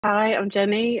Hi, I'm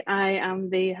Jenny. I am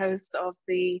the host of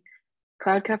the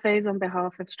Cloud Cafes on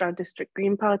behalf of Stroud District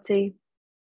Green Party.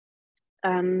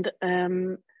 And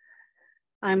I'm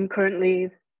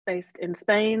currently based in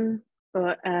Spain,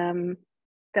 but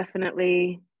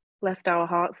definitely left our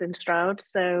hearts in Stroud.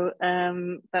 So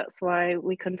that's why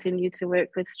we continue to work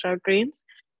with Stroud Greens.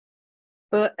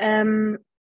 But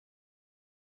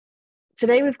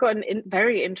today we've got a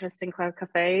very interesting Cloud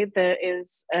Cafe that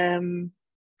is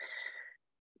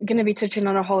going to be touching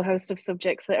on a whole host of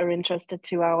subjects that are interested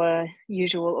to our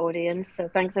usual audience. So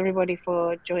thanks everybody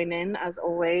for joining as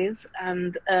always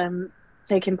and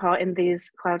taking part in these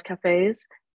Cloud Cafes.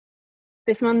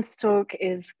 This month's talk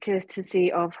is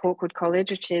courtesy of Hawkwood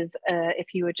College, which is, if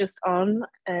you were just on,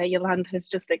 Yolanda has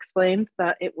just explained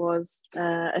that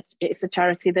it's a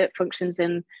charity that functions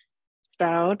in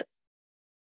Stroud.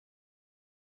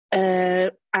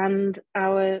 And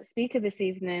our speaker this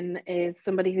evening is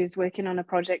somebody who's working on a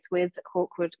project with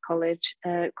Hawkwood College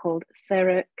called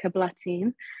Sarah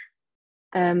Queblatin,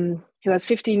 who has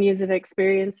 15 years of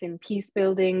experience in peace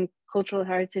building, cultural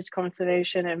heritage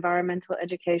conservation, environmental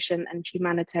education, and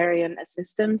humanitarian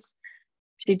assistance.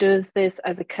 She does this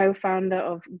as a co-founder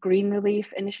of Green Releaf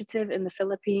Initiative in the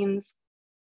Philippines,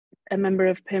 a member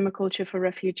of Permaculture for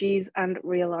Refugees and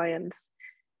Realliance.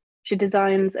 She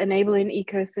designs enabling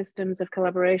ecosystems of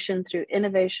collaboration through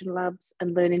innovation labs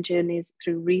and learning journeys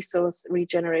through resource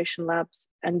Regeneration Labs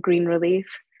and Green Relief.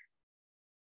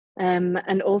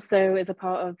 And also is a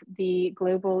part of the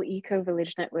global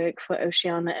Ecovillage network for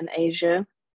Oceania and Asia,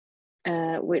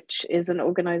 which is an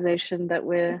organization that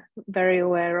we're very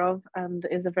aware of and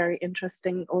is a very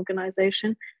interesting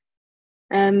organization.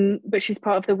 But she's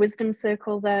part of the Wisdom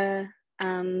Circle there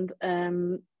and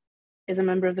is a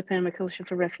member of the Permaculture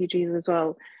for Refugees as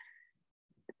well.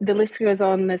 The list goes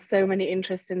on. There's so many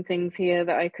interesting things here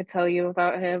that I could tell you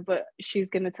about her, but she's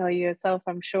going to tell you herself,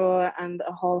 I'm sure, and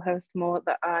a whole host more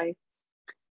that I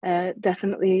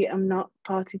definitely am not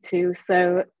party to.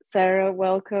 So Sarah,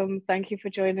 welcome. Thank you for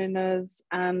joining us.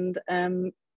 And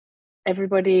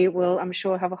everybody will, I'm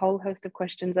sure, have a whole host of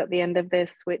questions at the end of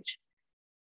this, which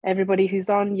everybody who's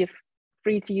on, you're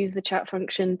free to use the chat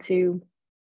function to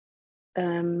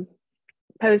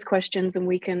pose questions and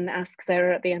we can ask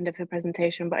Sarah at the end of her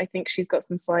presentation, but I think she's got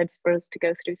some slides for us to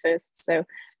go through first. So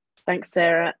thanks,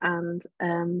 Sarah, and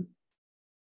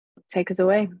take us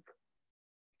away.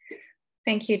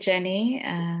 Thank you, Jenny.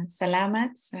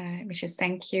 Salamat, which is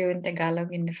thank you in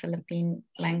Tagalog in the Philippine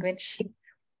language.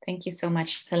 Thank you so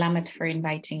much, Salamat, for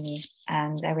inviting me.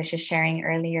 And I was just sharing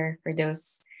earlier for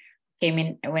those who came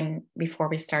in before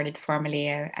we started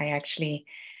formally, I actually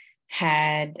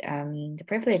had the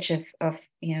privilege of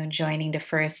joining the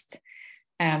first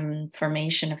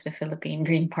formation of the Philippine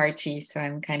Green Party. So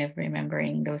I'm kind of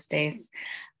remembering those days.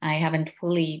 I haven't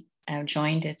fully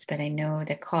joined it, but I know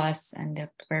the cause and the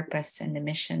purpose and the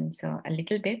mission. So a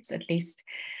little bit, at least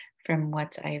from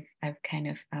what I've kind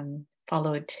of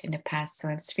followed in the past. So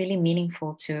it's really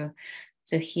meaningful to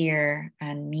hear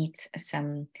and meet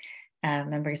some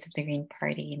members of the Green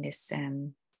Party in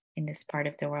this part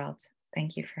of the world.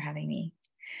 Thank you for having me.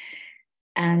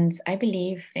 And I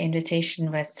believe the invitation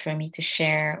was for me to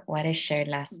share what I shared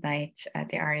last night at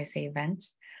the RSA event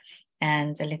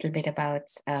and a little bit about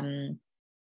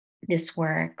this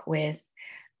work with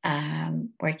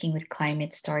working with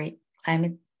climate storytelling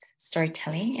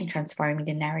and transforming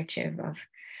the narrative of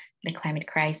the climate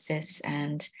crisis.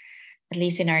 And at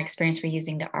least in our experience, we're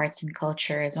using the arts and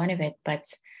culture as one of it, but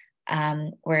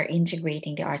we're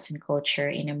integrating the arts and culture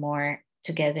in a more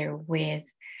together with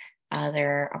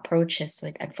other approaches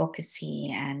with advocacy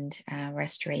and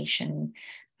restoration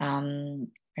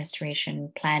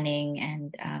planning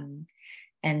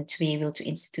and to be able to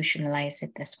institutionalize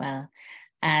it as well.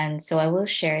 And so I will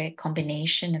share a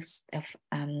combination of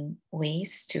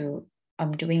ways to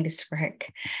doing this work.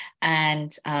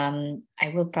 And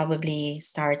I will probably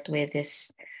start with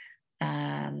this.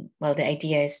 The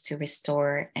idea is to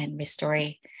restore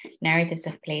narratives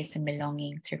of place and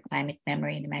belonging through climate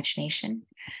memory and imagination.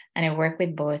 And I work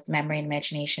with both memory and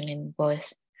imagination in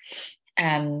both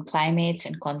climate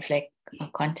and conflict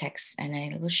contexts. And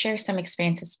I will share some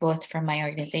experiences both from my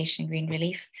organization, Green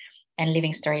Relief, and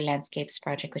Living Story Landscapes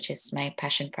Project, which is my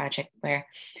passion project, where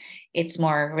it's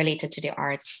more related to the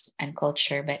arts and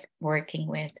culture, but working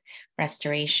with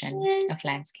restoration of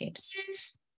landscapes.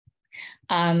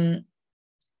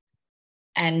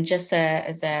 And just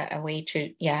as a way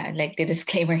to, like the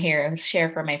disclaimer here, I will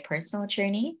share for my personal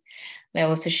journey. I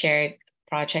also shared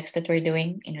projects that we're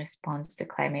doing in response to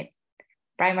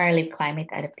primarily climate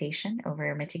adaptation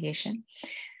over mitigation.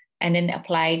 And then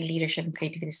applied leadership and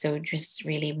creativity. So just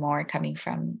really more coming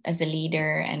from as a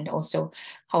leader, and also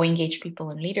how we engage people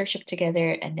in leadership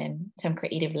together, and then some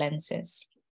creative lenses.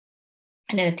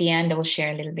 And then at the end, I will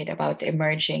share a little bit about the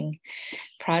emerging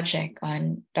project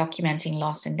on documenting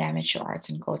loss and damage to arts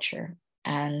and culture,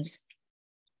 and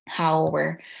how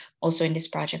we're also in this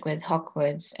project with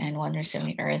Hawkwoods and One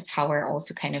Resilient Earth, how we're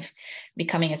also kind of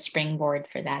becoming a springboard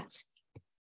for that.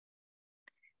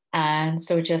 And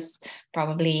so just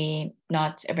probably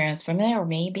not everyone's familiar, or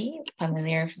maybe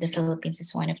familiar, the Philippines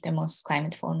is one of the most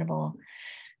climate vulnerable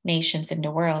nations in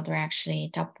the world. We're actually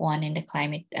top one in the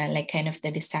climate, like kind of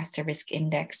the disaster risk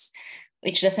index,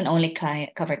 which doesn't only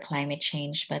cover climate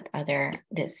change, but other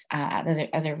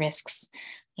risks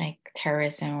like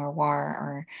terrorism or war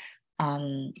or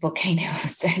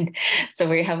volcanoes. And so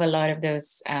we have a lot of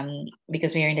those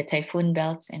because we are in the typhoon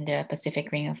belts in the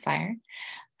Pacific Ring of Fire.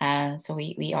 So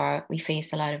we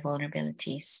face a lot of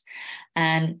vulnerabilities,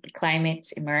 and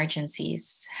climate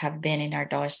emergencies have been in our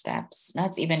doorsteps.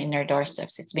 Not even in our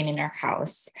doorsteps; it's been in our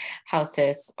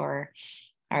houses, or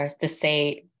to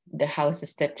say the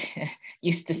houses that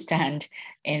used to stand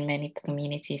in many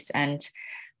communities. And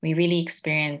we really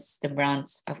experience the brunt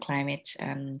of climate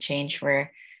change,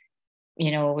 where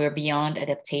we're beyond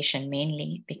adaptation,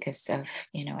 mainly because of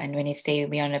and when you say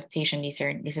beyond adaptation,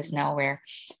 this is now where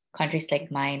countries like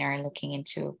mine are looking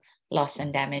into loss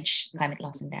and damage, climate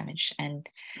loss and damage. And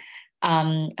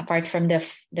apart from the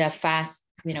fast,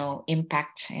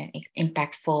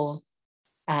 impactful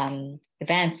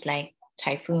events like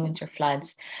typhoons or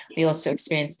floods, we also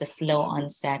experience the slow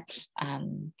onset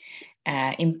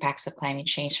impacts of climate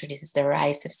change. So this is the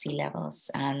rise of sea levels.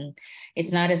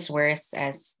 It's not as worse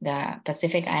as the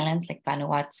Pacific islands like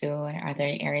Vanuatu and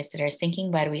other areas that are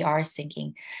sinking, but we are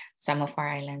sinking. Some of our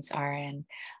islands are, and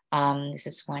this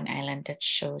is one island that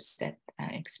shows that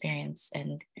experience.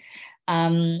 And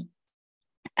I'll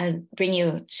bring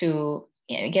you to,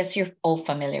 I guess you're all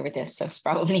familiar with this, so it's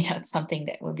probably not something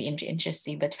that will be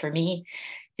interesting, but for me,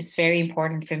 it's very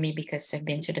important for me because I've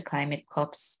been to the climate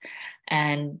COPs,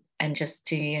 and just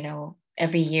to,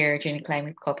 every year during the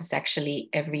climate COPs, actually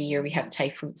every year we have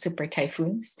super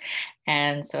typhoons.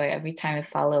 And so every time I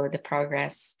follow the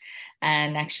progress,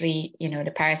 and actually,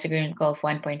 the Paris Agreement goal of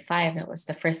 1.5, that was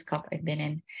the first COP I've been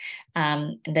in,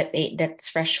 that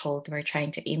threshold we're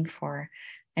trying to aim for.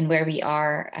 And where we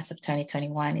are as of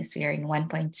 2021 is we are in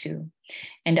 1.2.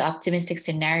 And the optimistic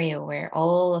scenario where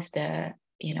all of the,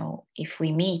 if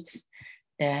we meet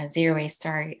the zero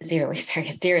targets, the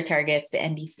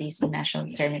NDCs, the national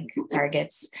determined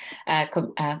targets,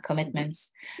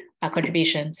 commitments,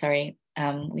 contributions, we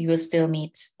will still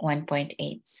meet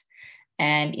 1.8.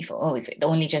 And if it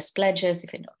only just pledges,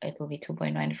 it will be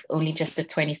 2.1. If only just the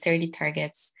 2030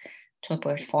 targets,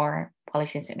 2.4,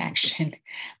 policies in action,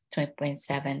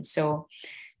 2.7. So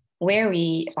where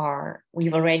we are,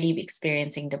 we've already been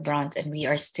experiencing the brunt, and we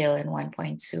are still in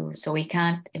 1.2. So we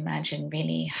can't imagine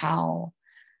really how,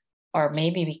 or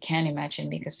maybe we can imagine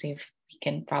because we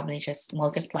can probably just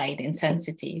multiply the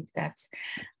intensity. That's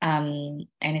and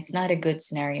it's not a good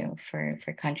scenario for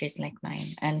countries like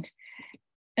mine.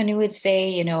 And we would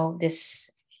say, this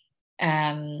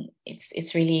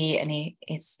it's really an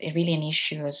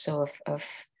issue also of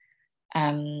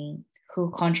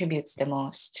who contributes the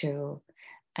most to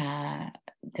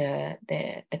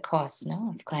the cost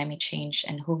of climate change,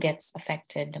 and who gets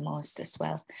affected the most as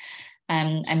well.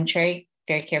 I'm very,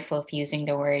 very careful of using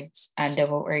the word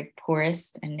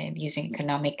poorest, and then using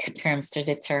economic terms to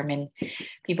determine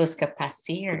people's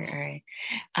capacity,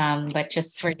 but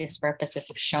just for these purposes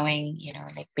of showing,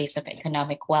 like based on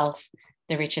economic wealth,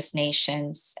 the richest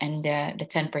nations and the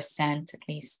 10% at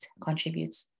least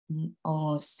contributes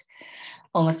almost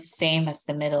the same as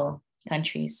the middle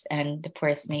countries, and the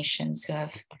poorest nations who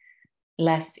have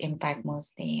less impact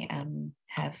mostly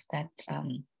have that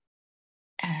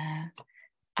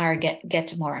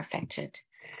get more affected.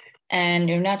 And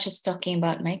we're not just talking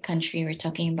about my country, we're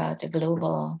talking about a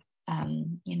global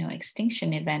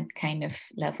extinction event kind of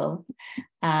level.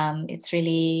 It's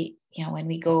really, when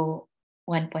we go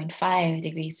 1.5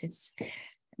 degrees, it's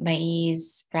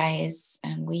maize, rice,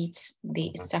 and wheat,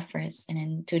 it suffers. And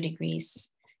then 2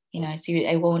 degrees,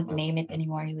 I won't name it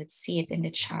anymore, you would see it in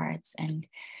the charts. And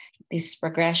this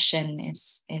progression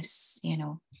is this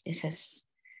is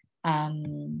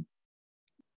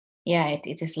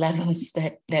it is levels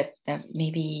that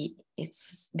maybe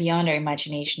it's beyond our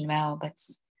imagination now, but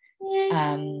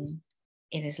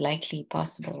it is likely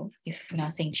possible if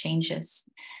nothing changes.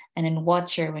 And in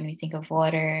water, when we think of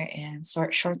water and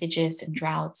shortages and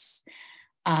droughts,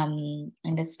 and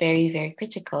that's very, very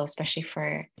critical, especially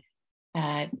for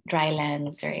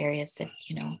drylands or areas that,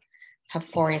 you know, have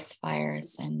forest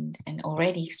fires and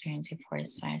already experiencing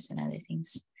forest fires and other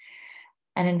things.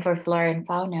 And then for flora and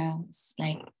fauna, it's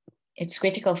like, it's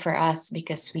critical for us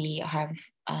because we have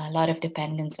a lot of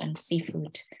dependence on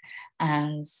seafood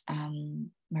and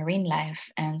marine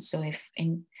life. And so if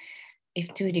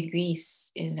 2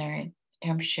 degrees is our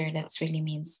temperature, that really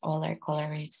means all our coral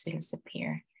reefs will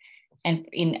disappear. And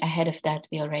ahead of that,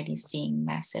 we're already seeing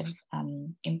massive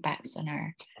impacts on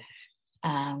our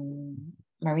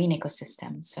marine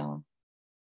ecosystem. So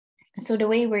the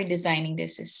way we're designing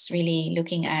this is really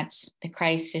looking at the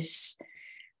crisis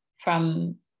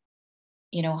from,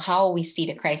 you know, how we see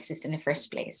the crisis in the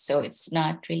first place. So it's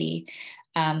not really,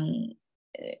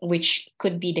 which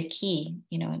could be the key,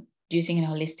 you know, using a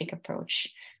holistic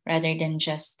approach rather than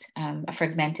just a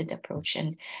fragmented approach.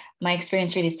 And my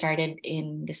experience really started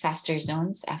in disaster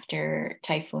zones after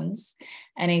typhoons.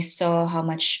 And I saw how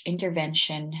much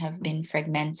intervention have been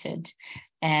fragmented.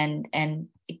 And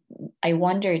I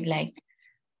wondered, like,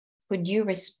 could you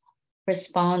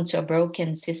respond to a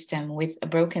broken system with a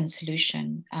broken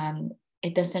solution?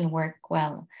 It doesn't work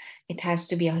well. It has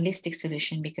to be a holistic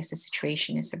solution because the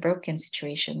situation is a broken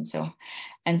situation. So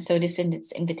this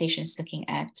invitation is looking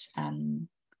at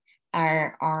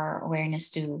our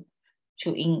awareness to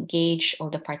engage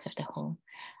all the parts of the whole.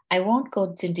 I won't go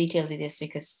into detail with this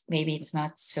because maybe it's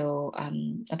not so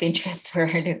of interest for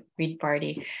the read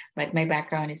party, but my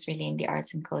background is really in the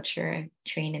arts and culture. I've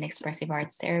trained in expressive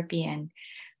arts therapy, and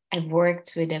I've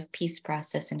worked with the peace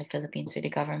process in the Philippines with the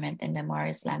government and the Moro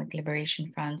Islamic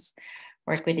Liberation Fronts,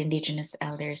 worked with indigenous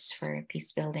elders for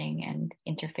peace building and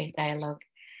interfaith dialogue.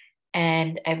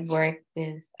 And I've worked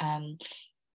with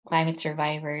climate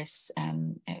survivors,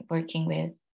 working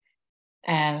with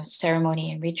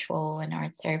ceremony and ritual and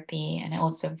art therapy. And I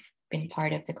also been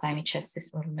part of the climate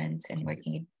justice movement and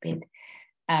working with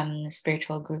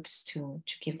spiritual groups to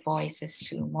give voices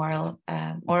to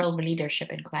moral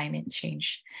leadership and climate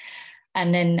change.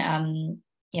 And then,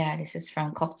 this is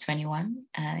from COP21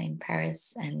 in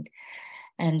Paris.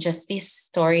 And just this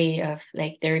story of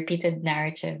like the repeated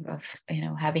narrative of, you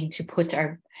know, having to put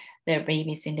their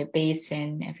babies in the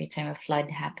basin every time a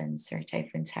flood happens or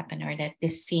typhoons happen, or that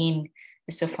this scene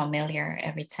is so familiar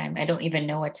every time. I don't even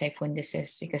know what typhoon this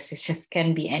is because it just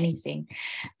can be anything,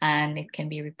 and it can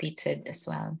be repeated as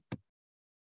well.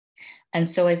 And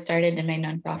so I started in my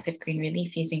nonprofit Green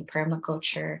Relief using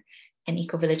permaculture and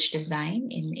ecovillage design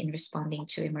in responding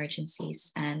to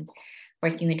emergencies, and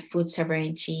working with food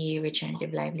sovereignty,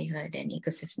 regenerative livelihood, and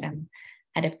ecosystem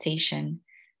adaptation,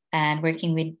 and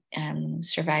working with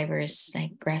survivors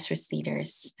like grassroots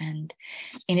leaders. And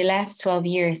in the last 12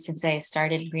 years, since I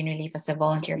started Green Relief as a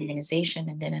volunteer organization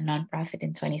and then a nonprofit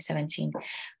in 2017,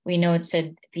 we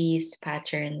noted these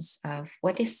patterns of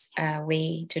what is a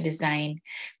way to design,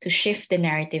 to shift the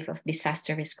narrative of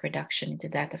disaster risk reduction into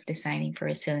that of designing for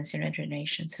resilience and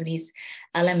regeneration. So these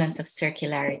elements of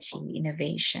circularity,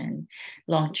 innovation,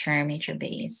 long-term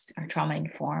nature-based, or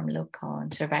trauma-informed, local,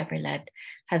 and survivor-led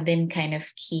have been kind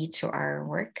of key to our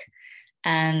work.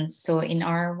 And so in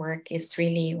our work, it's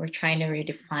really, we're trying to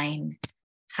redefine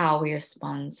how we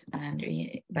respond and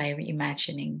by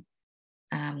reimagining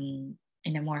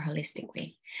in a more holistic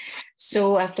way.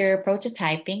 So after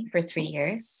prototyping for 3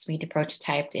 years, we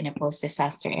prototyped in a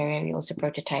post-disaster area. We also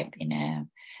prototyped in a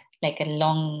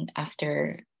long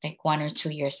after, like 1 or 2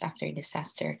 years after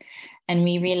disaster. And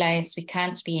we realized we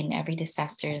can't be in every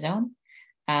disaster zone.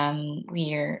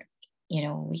 We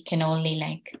can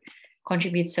only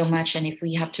contribute so much. And if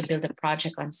we have to build a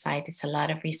project on site, it's a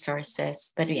lot of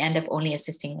resources, but we end up only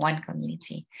assisting one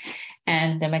community.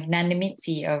 And the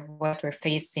magnanimity of what we're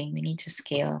facing, we need to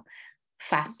scale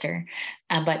faster,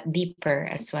 but deeper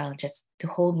as well, just to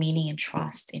hold meaning and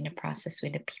trust in the process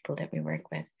with the people that we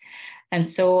work with. And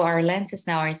so our lenses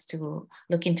now is to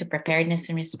look into preparedness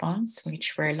and response,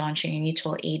 which we're launching a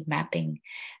mutual aid mapping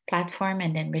platform.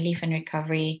 And then relief and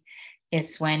recovery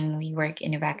is when we work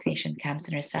in evacuation camps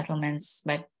and resettlements,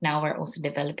 but now we're also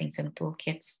developing some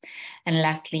toolkits. And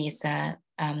lastly is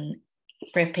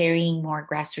preparing more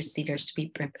grassroots leaders to be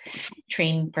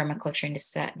trained permaculture in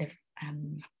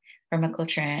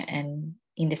permaculture and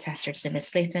in disasters and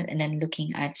displacement, and then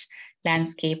looking at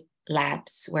landscape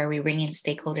labs where we bring in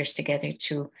stakeholders together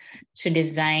to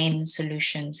design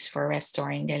solutions for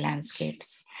restoring their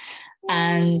landscapes.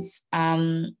 And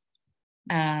sorry,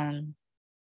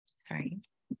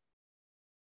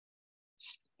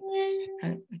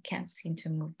 I can't seem to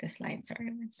move the slide. Sorry,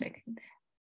 1 second.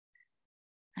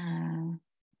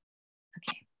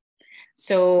 Okay.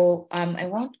 So I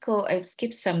won't go, I'll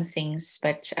skip some things,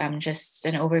 but just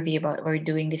an overview about what we're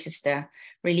doing. This is the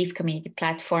Relief Community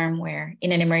Platform, where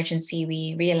in an emergency,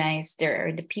 we realize there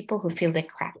are the people who fill the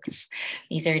cracks.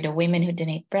 These are the women who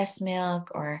donate breast milk,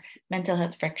 or mental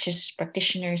health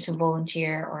practitioners who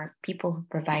volunteer, or people who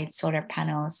provide solar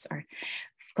panels, or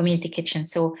community kitchen.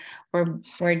 So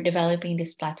we're developing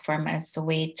this platform as a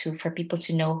way for people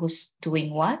to know who's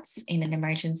doing what in an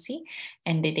emergency,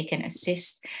 and that they can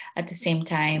assist. At the same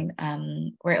time,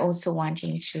 we're also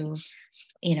wanting to,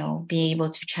 be able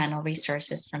to channel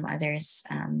resources from others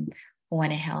who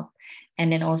want to help, and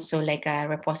then also like a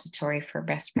repository for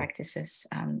best practices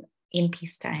in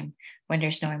peacetime when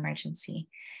there's no emergency.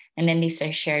 And then these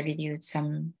are shared with you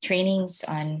some trainings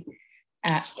on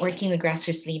working with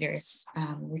grassroots leaders.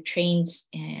 We're trained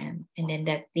and then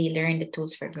that they learn the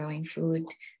tools for growing food,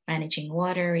 managing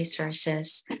water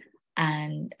resources,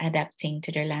 and adapting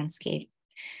to their landscape.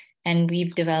 And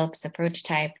we've developed a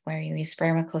prototype where you use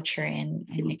permaculture in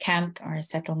a camp or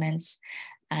settlements,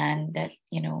 and that,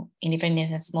 even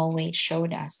in a small way, it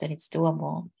showed us that it's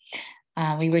doable.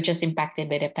 We were just impacted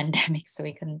by the pandemic, so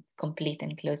we couldn't complete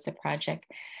and close the project.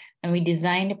 And we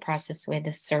designed the process with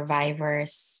the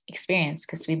survivors' experience,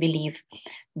 because we believe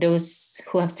those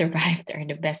who have survived are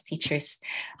the best teachers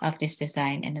of this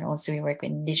design. And then also we work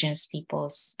with indigenous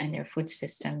peoples and their food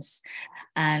systems,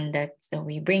 and that so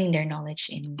we bring their knowledge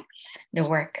in the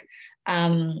work. I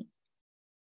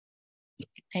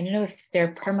don't know if there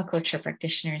are permaculture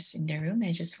practitioners in the room.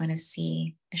 I just want to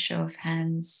see a show of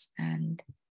hands and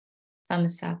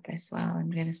thumbs up as well. I'm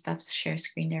going to stop share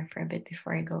screen there for a bit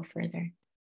before I go further.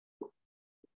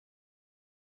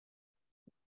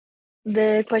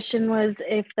 The question was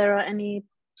if there are any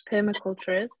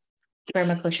permaculturists.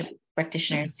 Permaculture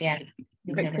practitioners, yeah.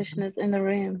 Practitioners in the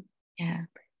room. Yeah.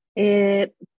 I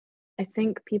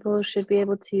think people should be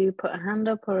able to put a hand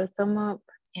up or a thumb up.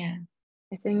 Yeah.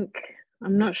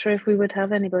 I'm not sure if we would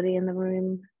have anybody in the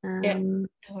room. Yeah, no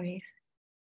worries.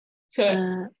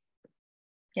 So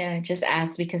yeah, just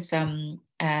ask because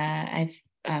I've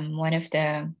one of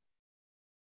the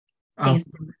things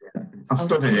I've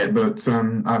studied it, but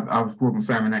I wouldn't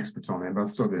say I'm an expert on it, but I've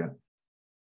studied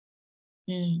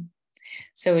it.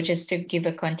 So just to give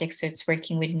a context, so it's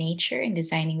working with nature and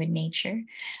designing with nature.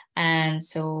 And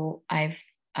so I'm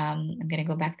going to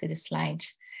go back to the slide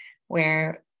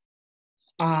where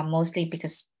mostly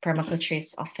because permaculture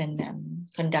is often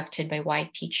conducted by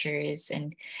white teachers,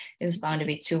 and it was founded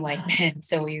by 2 white men.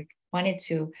 So we wanted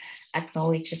to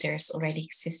acknowledge that there's already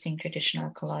existing traditional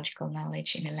ecological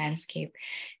knowledge in the landscape.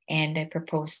 And I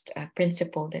proposed a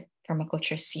principle that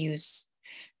permaculturists use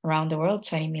around the world.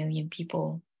 20 million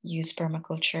people use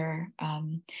permaculture.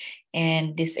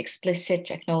 And this explicit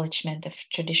acknowledgement of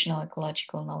traditional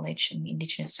ecological knowledge and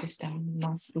indigenous wisdom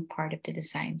must be part of the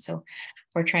design. So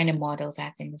we're trying to model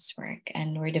that in this work.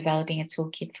 And we're developing a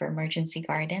toolkit for emergency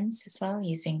gardens as well,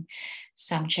 using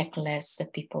some checklists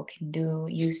that people can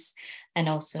use, and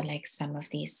also like some of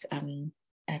these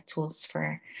tools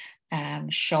for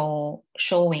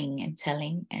showing and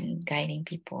telling and guiding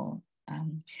people.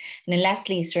 And then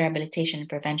lastly is rehabilitation and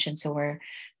prevention. So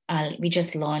we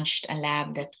just launched a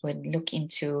lab that would look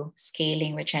into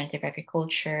scaling regenerative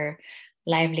agriculture,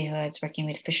 livelihoods, working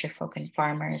with fisherfolk and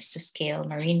farmers to scale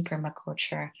marine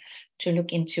permaculture, to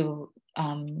look into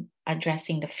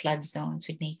addressing the flood zones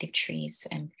with native trees.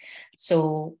 And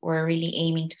so we're really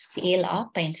aiming to scale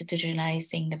up by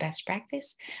institutionalizing the best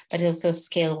practice, but also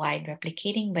scale wide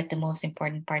replicating. But the most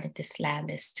important part of this lab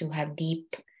is to have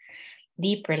deep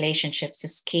relationships, to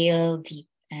scale deep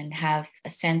and have a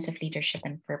sense of leadership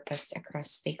and purpose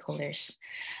across stakeholders.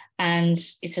 And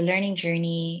it's a learning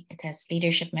journey. It has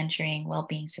leadership mentoring,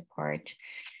 well-being support,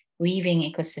 weaving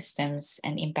ecosystems,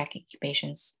 and impact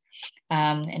occupations.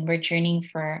 And we're journeying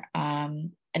for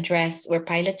we're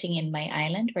piloting in my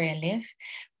island where I live,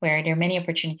 where there are many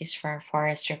opportunities for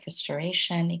forest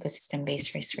restoration,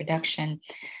 ecosystem-based risk reduction,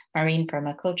 marine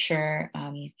permaculture,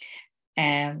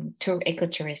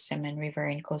 ecotourism, and river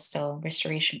and coastal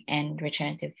restoration, and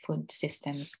regenerative food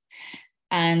systems.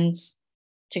 And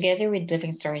together with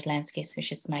Living Storage Landscapes,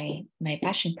 which is my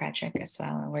passion project as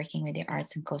well, and working with the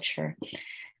arts and culture,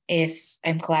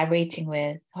 I'm collaborating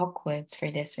with Hawkwoods for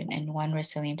this one, and One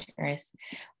Resilient Earth,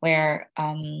 where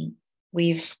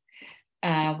we've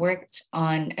worked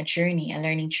on a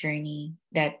learning journey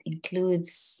that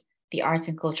includes the arts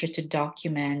and culture to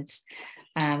document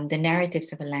the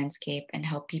narratives of a landscape and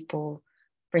how people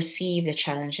perceive the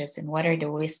challenges and what are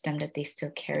the wisdom that they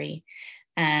still carry.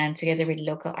 And together with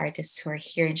local artists who are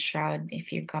here in Shroud,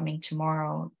 if you're coming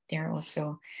tomorrow, they're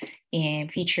also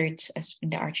featured as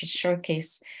in the Artist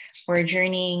Showcase. We're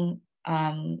journeying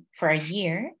for a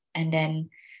year, and then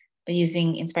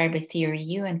inspired by Theory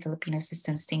U and Filipino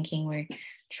systems thinking, we're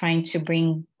trying to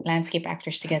bring landscape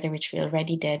actors together, which we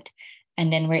already did.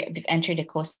 And then we've entered the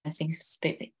co-sensing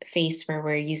phase where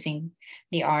we're using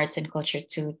the arts and culture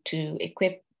to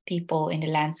equip people in the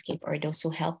landscape, or those who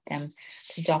help them,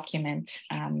 to document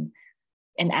and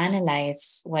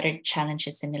analyze what are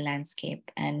challenges in the landscape.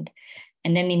 And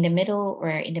then in the middle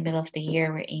of the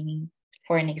year, we're aiming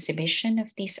for an exhibition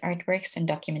of these artworks and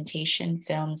documentation,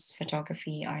 films,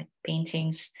 photography, art,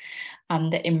 paintings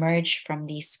that emerge from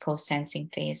this co-sensing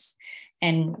phase.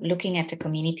 And looking at the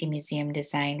community museum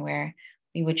design, where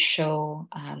we would show,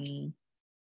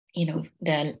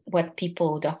 what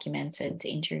people documented, the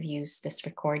interviews, the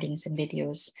recordings and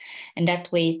videos. And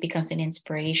that way it becomes an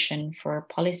inspiration for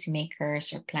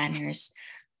policymakers or planners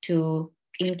to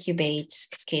incubate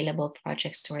scalable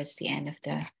projects towards the end of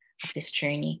this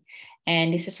journey.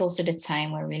 And this is also the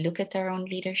time where we look at our own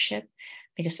leadership,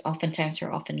 because oftentimes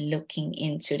we're often looking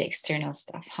into the external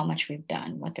stuff, how much we've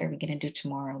done, what are we going to do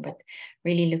tomorrow, but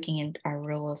really looking at our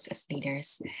roles as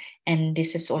leaders. And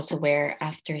this is also where,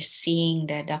 after seeing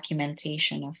the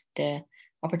documentation of the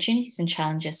opportunities and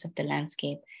challenges of the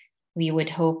landscape, we would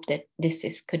hope that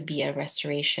could be a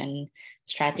restoration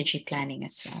strategy planning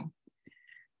as well.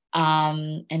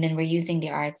 And then we're using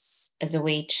the arts as a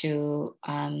way to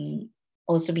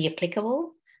also be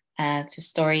applicable to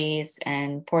stories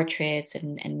and portraits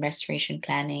and restoration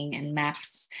planning and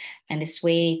maps. And this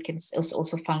way it can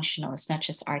also functional. It's not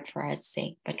just art for art's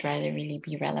sake, but rather really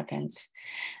be relevant.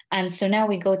 And so now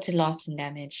we go to loss and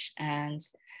damage. And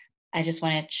I just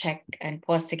want to check and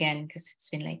pause again, because it's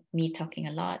been like me talking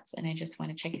a lot. And I just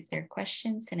want to check if there are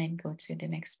questions, and then go to the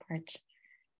next part.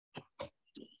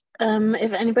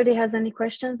 If anybody has any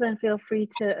questions, then feel free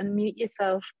to unmute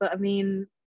yourself. But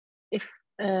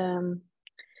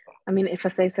if I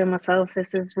say so myself,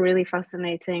 this is really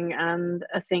fascinating, and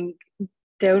I think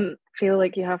don't feel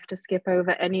like you have to skip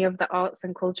over any of the arts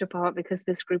and culture part, because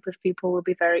this group of people will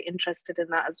be very interested in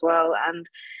that as well.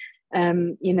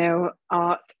 And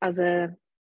art as a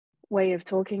way of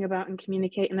talking about and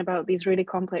communicating about these really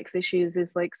complex issues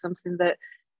is like something that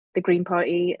the Green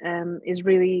Party is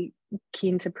really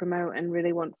keen to promote and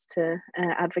really wants to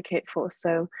advocate for.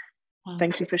 So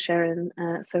thank you for sharing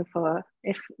so far.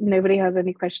 If nobody has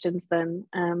any questions, then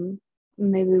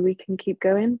maybe we can keep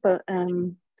going, but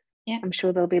yeah, I'm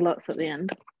sure there'll be lots at the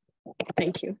end.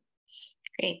 Thank you.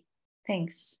 Great,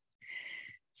 thanks.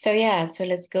 So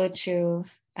let's go to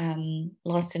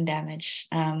loss and damage.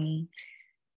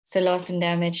 So loss and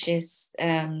damage is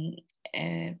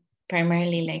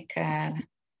primarily like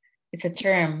it's a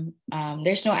term.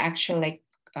 There's no actual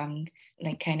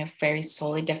kind of very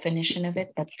solid definition of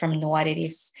it, but from what it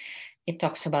is, it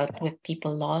talks about what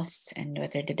people lost and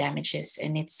what are the damages.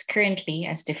 And it's currently,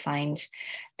 as defined,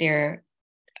 they're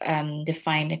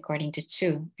defined according to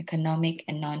two: economic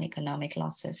and non-economic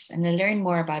losses. And to learn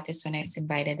more about this, when I was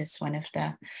invited as one of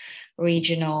the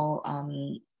regional,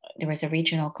 there was a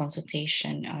regional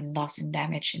consultation on loss and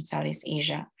damage in Southeast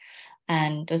Asia.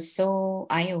 And it was so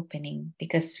eye-opening,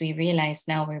 because we realize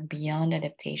now we're beyond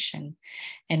adaptation,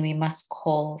 and we must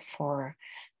call for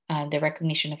the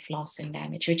recognition of loss and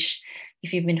damage, which,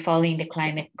 if you've been following the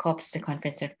climate COPs, the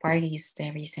Conference of Parties,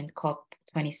 the recent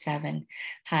COP27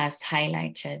 has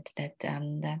highlighted that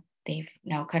they've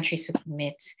now countries who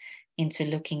commit into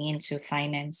looking into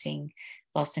financing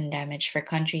loss and damage for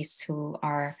countries who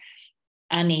are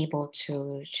unable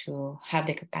to have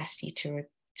the capacity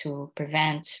to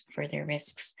prevent further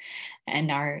risks,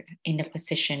 and are in the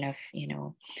position of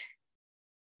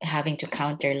having to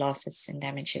counter losses and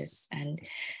damages.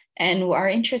 And our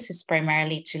interest is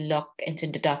primarily to look into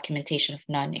the documentation of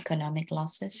non-economic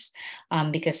losses,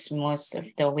 because most of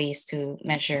the ways to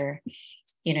measure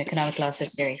economic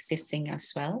losses, they're existing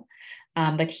as well.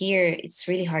 But here it's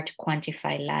really hard to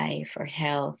quantify life or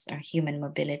health or human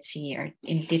mobility or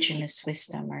indigenous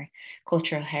wisdom or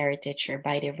cultural heritage or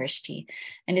biodiversity.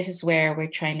 And this is where we're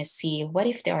trying to see, what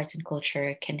if the arts and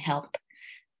culture can help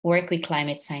work with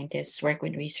climate scientists, work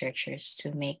with researchers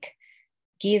to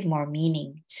give more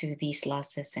meaning to these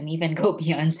losses, and even go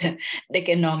beyond the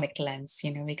economic lens,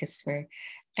 because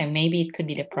and maybe it could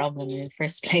be the problem in the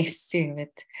first place too.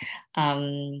 But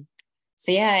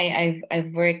so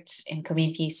I've worked in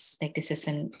communities. Like, this is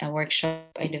a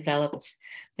workshop I developed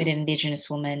with an Indigenous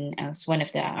woman. I was one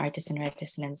of the artists and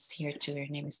artisans here too. Her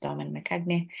name is Doman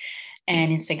Macagne.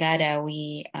 And in Sagada,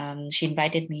 she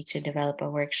invited me to develop a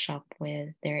workshop with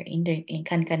their in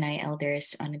Kankanai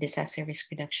elders on a disaster risk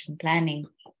reduction planning.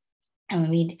 And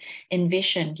we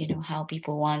envisioned, how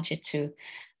people wanted to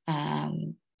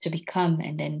become,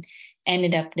 and then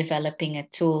ended up developing a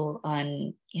tool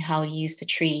on how to use the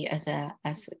tree as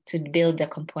to build the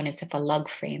components of a log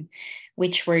frame,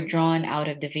 which were drawn out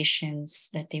of the visions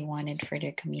that they wanted for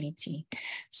their community.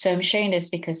 So I'm sharing this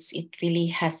because it really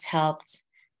has helped,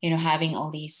 having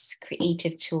all these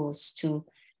creative tools to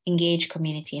engage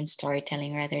community in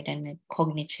storytelling rather than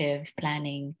cognitive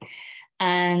planning.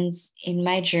 And in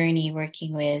my journey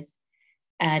working with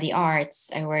the arts,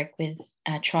 I work with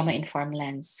trauma-informed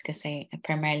lens because I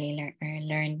primarily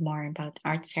learned more about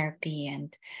art therapy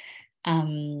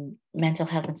and mental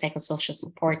health and psychosocial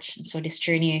support. So this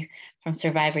journey from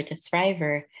survivor to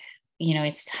thriver,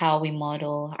 it's how we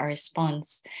model our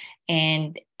response.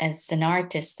 And as an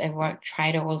artist, I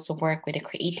try to also work with the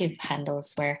creative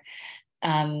handles where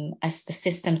as the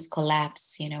systems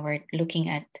collapse, we're looking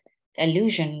at the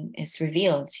illusion is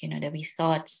revealed, that we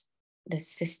thought the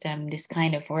system, this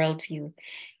kind of worldview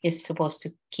is supposed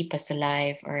to keep us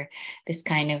alive, or this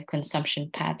kind of consumption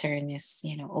pattern is,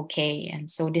 okay. And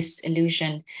so this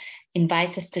illusion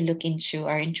invites us to look into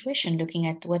our intuition, looking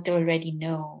at what we already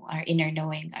know, our inner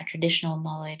knowing, our traditional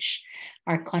knowledge,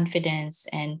 our confidence,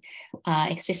 and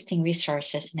existing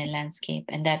resources in the landscape.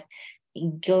 And that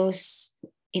goes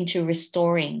into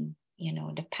restoring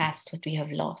the past, what we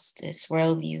have lost, these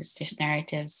worldviews, these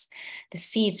narratives, the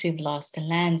seeds we've lost, the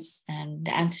lands and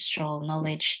the ancestral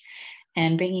knowledge,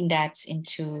 and bringing that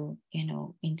into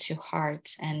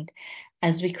heart. And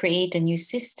as we create a new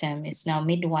system, it's now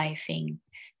midwifing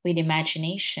with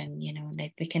imagination,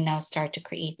 that we can now start to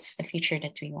create the future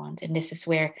that we want. And this is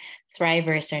where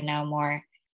thrivers are now more,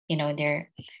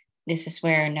 this is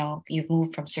where now you've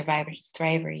moved from survivor to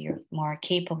thriver. You're more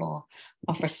capable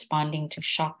of responding to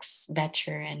shocks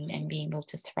better and being able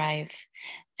to thrive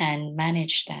and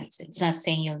manage that. It's not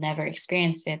saying you'll never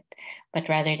experience it, but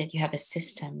rather that you have a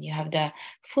system. You have the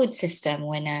food system.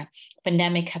 When a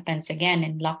pandemic happens again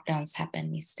and lockdowns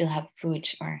happen, you still have food.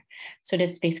 So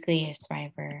that's basically a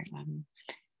thriver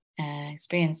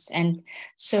experience. And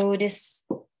so this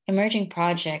emerging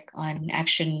project on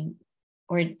action,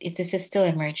 this is still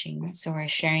emerging, so we're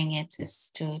sharing it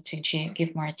to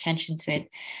give more attention to it.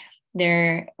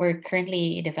 We're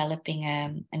currently developing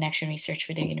an action research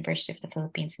with the University of the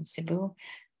Philippines in Cebu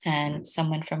and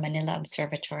someone from Manila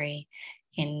Observatory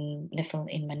in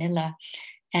Manila,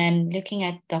 and looking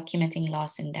at documenting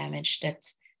loss and damage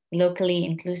that's locally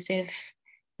inclusive.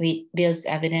 We builds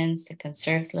evidence that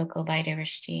conserves local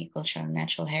biodiversity, cultural and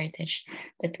natural heritage,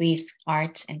 that weaves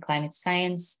art and climate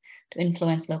science to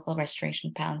influence local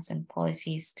restoration plans and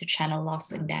policies, to channel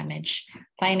loss and damage,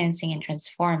 financing, and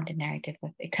transform the narrative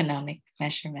of economic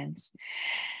measurements.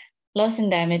 Loss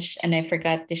and damage, and I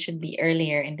forgot this should be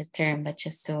earlier in the term, but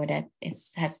just so that it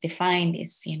has defined,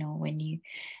 is when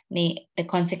the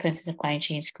consequences of climate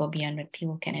change go beyond what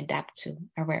people can adapt to,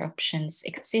 or where options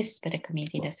exist, but the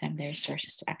community doesn't have the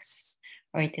resources to access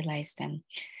or utilize them.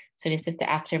 So this is the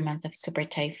aftermath of Super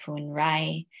Typhoon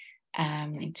Rai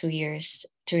in 2 years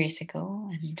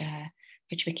ago, and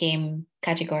which became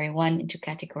category 1 into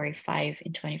category 5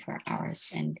 in 24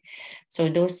 hours. And so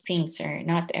those things are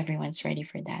not everyone's ready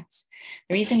for that.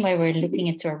 The reason why we're looking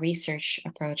into a research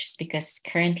approach is because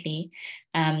currently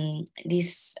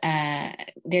there's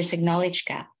a knowledge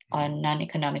gap on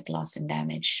non-economic loss and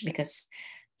damage, because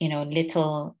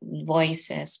little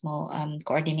voices, small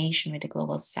coordination with the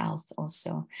global South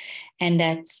also. And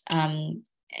that's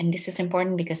and this is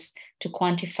important because to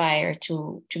quantify or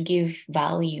to give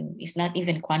value, if not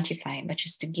even quantify, but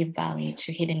just to give value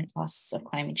to hidden costs of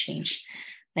climate change,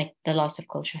 like the loss of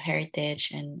cultural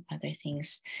heritage and other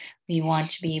things, we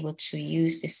want to be able to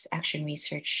use this action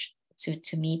research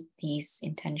to meet these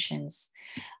intentions.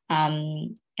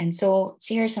 And so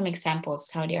here are some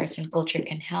examples how the arts and culture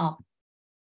can help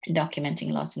in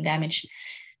documenting loss and damage.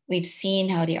 We've seen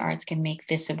how the arts can make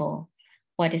visible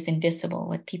what is invisible,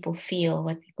 what people feel,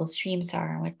 what people's dreams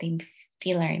are, what they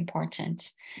feel are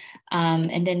important.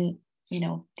 And then,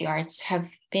 the arts have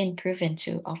been proven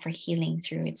to offer healing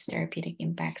through its therapeutic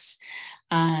impacts.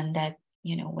 And that,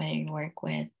 whether you work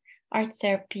with art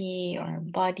therapy or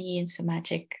body and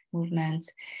somatic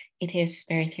movements, it is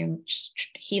very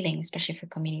healing, especially for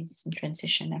communities in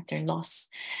transition after loss.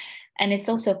 And it's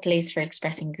also a place for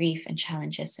expressing grief and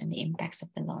challenges and the impacts of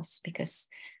the loss, because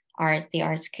the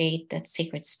arts create that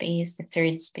sacred space, the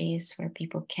third space where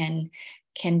people can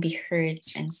be heard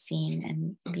and seen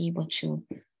and be able to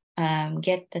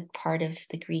get that part of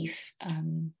the grief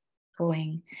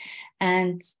going.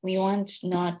 And we want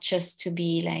not just to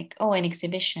be like, oh, an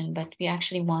exhibition, but we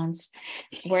actually want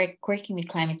working with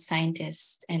climate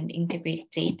scientists and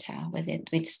integrate data with it,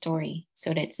 with story,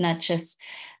 so that it's not just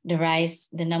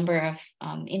the number of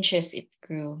inches it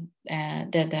grew,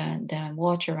 the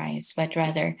water rise, but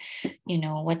rather, you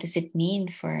know, what does it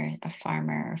mean for a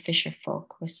farmer or fisher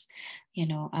folk who's, you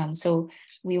know, so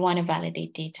we want to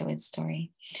validate data with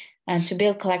story. And to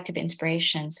build collective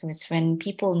inspiration. So it's when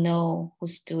people know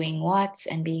who's doing what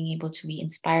and being able to be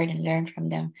inspired and learn from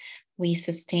them, we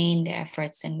sustain the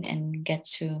efforts and get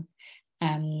to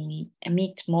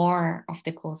meet more of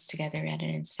the goals together rather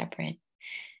than separate.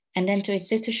 And then to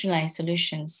institutionalize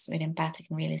solutions with empathic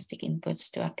and realistic inputs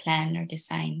to a plan or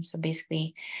design. So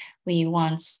basically, we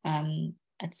want,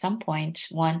 at some point,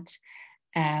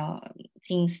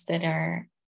 things that are,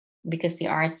 because the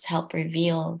arts help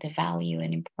reveal the value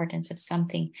and importance of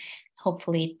something,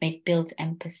 hopefully it may build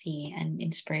empathy and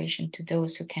inspiration to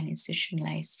those who can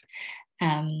institutionalize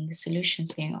the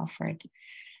solutions being offered.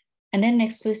 And then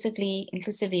exclusively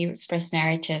express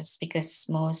narratives, because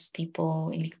most people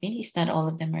in the communities, not all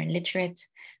of them are literate,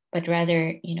 but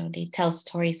rather, you know, they tell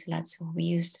stories a lot. So we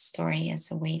use the story as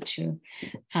a way to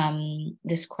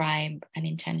describe an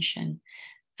intention.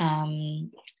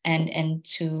 And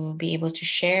to be able to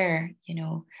share, you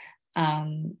know,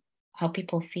 how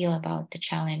people feel about the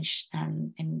challenge,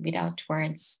 and without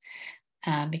words,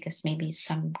 because maybe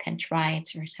some can't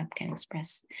write or some can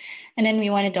express. And then we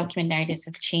want to document narratives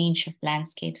of change of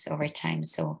landscapes over time.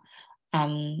 So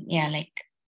yeah, like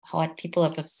what people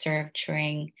have observed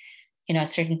during, you know, a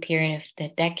certain period of the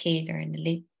decade or in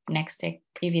the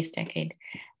previous decade,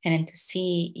 and then to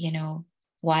see, you know,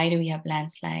 why do we have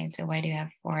landslides, or why do we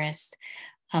have forests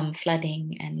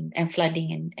flooding and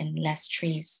less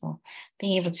trees? So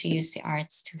being able to use the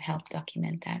arts to help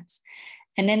document that.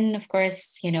 And then, of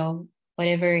course, you know,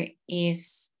 whatever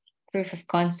is proof of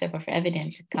concept or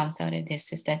evidence that comes out of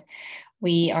this is that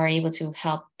we are able to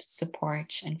help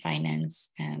support and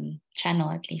finance, channel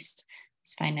at least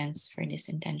this finance for this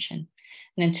intention.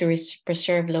 And then to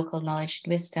preserve local knowledge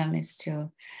and wisdom is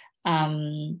to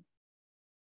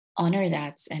honor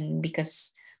that. And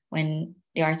because when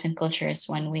the arts and culture is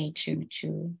one way to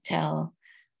tell,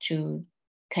 to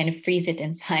kind of freeze it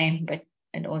in time, but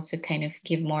and also kind of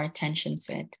give more attention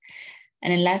to it.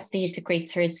 And then lastly, to create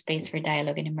third space for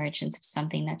dialogue and emergence of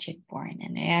something not yet born.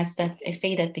 And I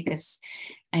say that because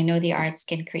I know the arts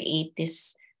can create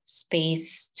this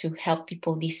space to help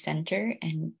people decenter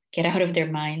and get out of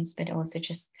their minds, but also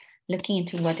just looking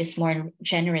into what is more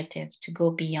generative, to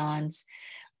go beyond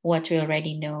what we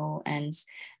already know. And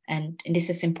this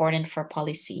is important for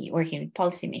policy, working with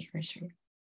policymakers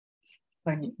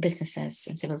or businesses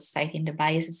and civil society, and the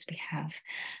biases we have.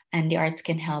 And the arts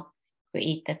can help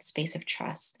create that space of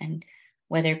trust. And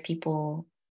whether people,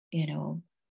 you know,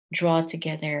 draw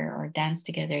together or dance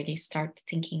together, they start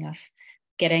thinking of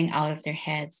getting out of their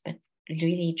heads, but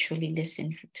really truly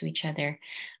listen to each other.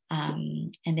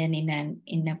 And then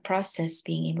in a process,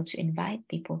 being able to invite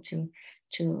people to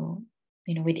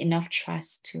you know, with enough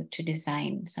trust to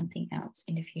design something else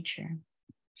in the future.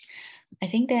 I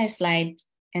think the slide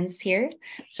ends here.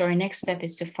 So our next step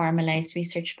is to formalize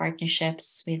research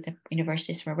partnerships with the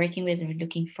universities we're working with. We're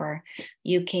looking for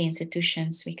UK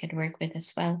institutions we could work with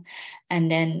as well. And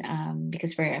then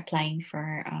because we're applying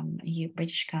for a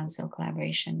British Council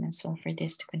collaboration as well for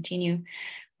this to continue,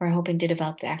 we're hoping to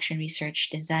develop the action research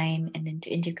design and then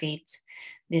to integrate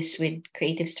this with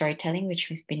creative storytelling, which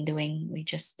we've been doing. We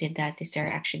just did that. This is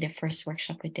actually the first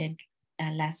workshop we did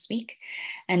last week,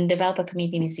 and develop a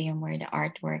community museum where the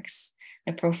artworks,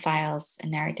 the profiles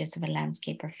and narratives of a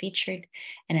landscape are featured.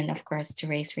 And then of course, to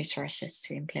raise resources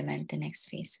to implement the next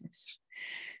phases.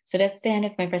 So that's the end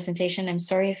of my presentation. I'm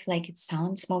sorry if like it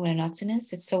sounds more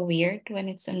monotonous. It's so weird when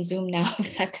it's on Zoom now.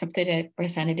 I've attempted it,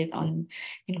 presented it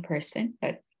in person,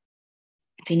 but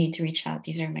if you need to reach out,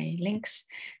 these are my links,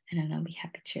 and then I'll be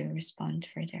happy to respond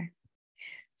further.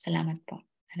 Salamat po.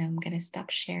 And I'm going to stop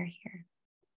share here.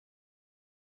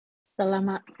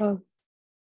 Salamat po.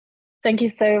 Thank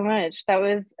you so much. That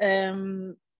was,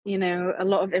 you know, a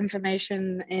lot of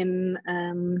information in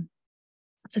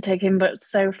to take in, but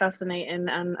so fascinating.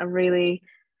 And I really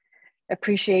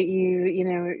appreciate you, you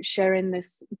know, sharing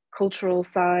this cultural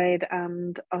side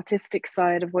and artistic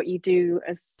side of what you do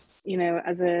as, you know,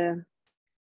 as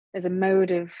a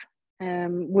mode of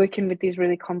working with these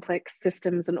really complex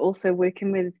systems, and also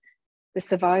working with the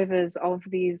survivors of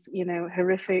these, you know,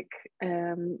 horrific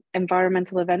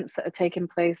environmental events that are taking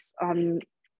place on,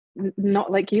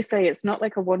 not like you say, it's not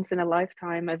like a once in a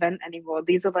lifetime event anymore.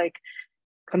 These are like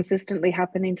consistently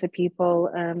happening to people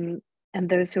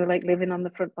those who are like living on the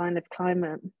front line of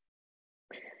climate.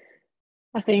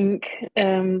 I think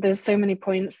there's so many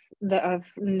points that I've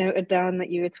noted down that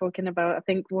you were talking about. I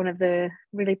think one of the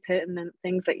really pertinent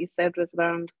things that you said was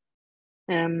around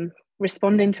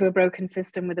responding to a broken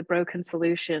system with a broken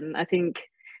solution. I think,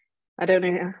 I don't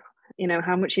know, you know,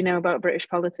 how much you know about British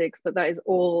politics, but that is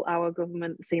all our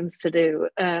government seems to do.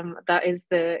 That is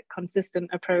the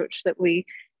consistent approach that we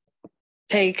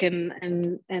take, and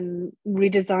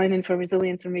redesigning for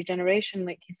resilience and regeneration,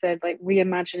 like you said, like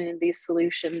reimagining these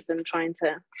solutions and trying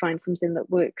to find something that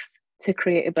works to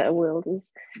create a better world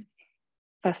is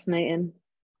fascinating.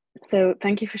 So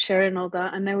thank you for sharing all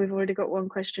that. I know we've already got one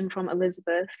question from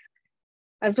Elizabeth.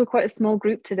 As we're quite a small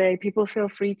group today, people feel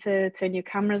free to turn your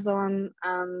cameras on,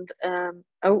 and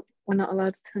oh, we're not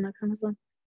allowed to turn our cameras on.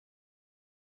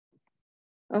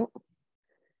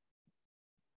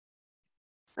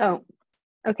 Oh,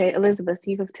 okay, Elizabeth,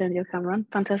 you've turned your camera on.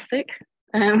 Fantastic.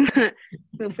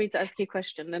 Feel free to ask your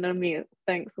question and unmute.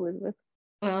 Thanks, Elizabeth.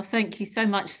 Well, thank you so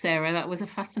much, Sarah. That was a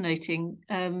fascinating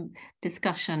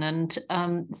discussion, and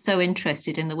so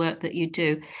interested in the work that you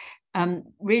do.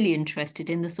 Really interested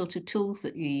in the sort of tools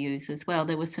that you use as well.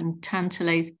 There were some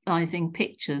tantalizing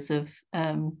pictures of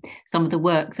some of the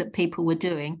work that people were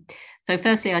doing. So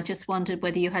firstly, I just wondered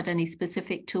whether you had any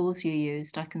specific tools you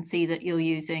used. I can see that you're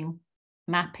using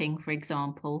mapping, for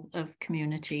example, of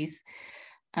communities.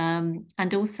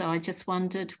 And also I just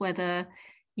wondered whether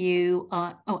you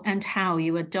are, and how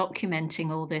you are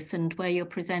documenting all this and where you're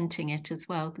presenting it as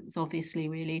well. It's obviously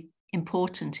really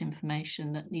important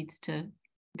information that needs to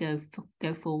go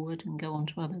forward and go on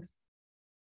to others.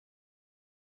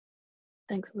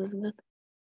 Thanks, Elizabeth.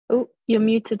 Oh, you're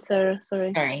muted, Sarah.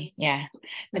 Sorry. Sorry. Yeah,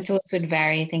 the tools would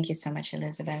vary. Thank you so much,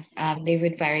 Elizabeth. They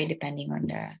would vary depending on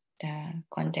the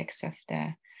context of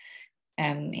the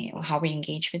how we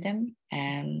engage with them.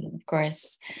 Of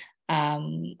course, a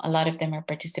lot of them are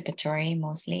participatory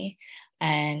mostly,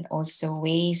 and also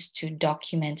ways to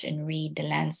document and read the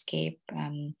landscape,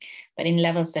 but in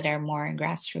levels that are more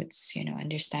grassroots, you know,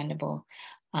 understandable.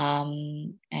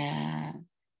 Yeah,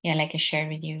 like I shared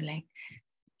with you, like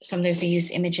sometimes we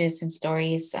use images and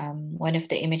stories. One of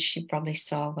the images you probably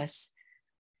saw was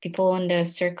people on the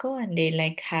circle, and they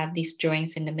like have these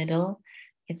drawings in the middle.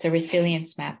 It's a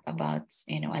resilience map about,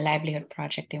 you know, a livelihood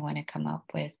project they want to come up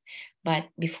with. But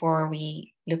before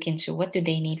we look into what do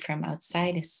they need from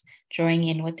outside, is drawing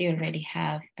in what they already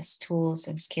have as tools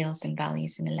and skills and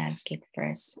values in the landscape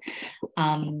first.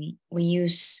 We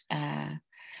use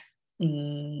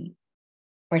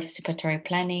participatory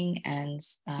planning and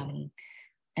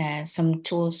some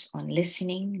tools on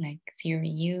listening, like Theory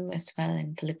U as well,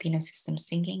 and Filipino system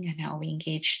singing, and how we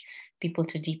engage people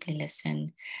to deeply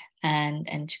listen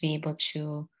and to be able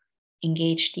to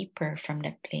engage deeper from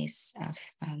that place of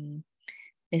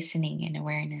listening and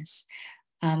awareness.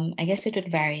 I guess it would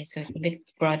vary, so it's a bit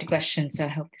broad question, so I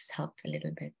hope this helped a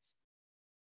little bit.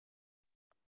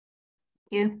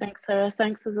 Yeah. Thanks, Sarah.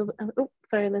 Thanks, Elizabeth. Oh,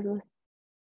 sorry, Elizabeth.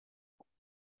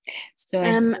 So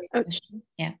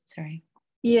yeah, sorry.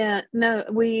 Yeah, no,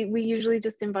 we usually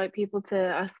just invite people to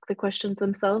ask the questions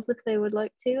themselves if they would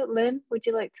like to. Lynn, would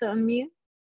you like to unmute?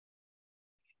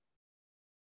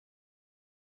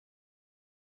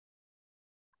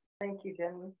 Thank you,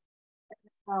 Jenny.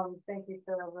 Thank you,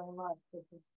 Sarah, very much. This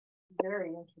is very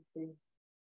interesting.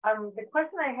 The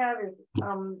question I have is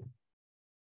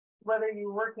whether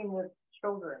you're working with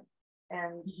children,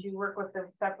 and do you work with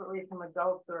them separately from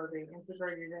adults, or are they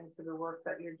integrated into the work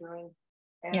that you're doing?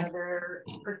 And are there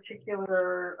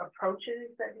particular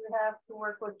approaches that you have to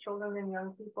work with children and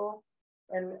young people?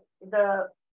 And a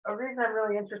reason I'm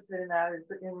really interested in that is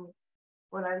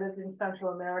when I lived in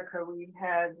Central America, we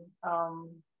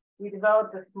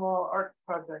developed a small art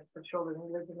project for children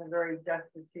who lived in a very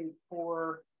destitute,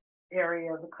 poor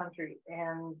area of the country.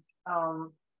 And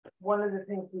one of the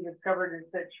things we discovered is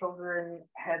that children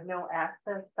had no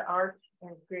access to art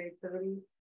and creativity.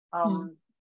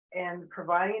 And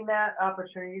providing that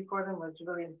opportunity for them was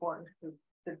really important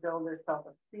to build their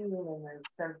self-esteem and their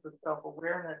sense of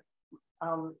self-awareness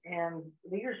and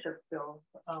leadership skills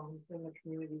in the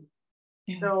community.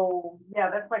 So yeah,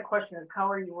 that's my question, is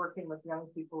how are you working with young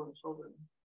people and children?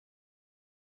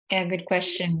 Yeah, good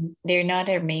question. They're not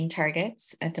our main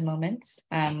targets at the moment.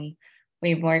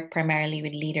 We work primarily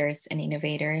with leaders and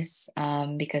innovators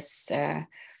because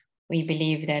we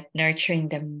believe that nurturing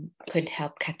them could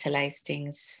help catalyze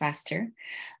things faster.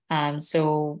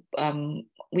 So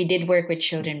we did work with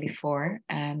children before,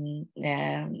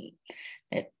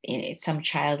 some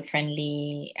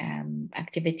child-friendly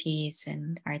activities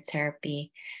and art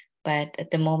therapy, but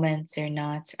at the moment they're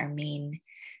not our main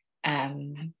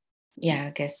yeah,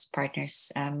 I guess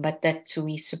partners, but that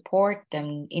we support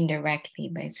them indirectly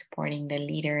by supporting the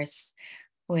leaders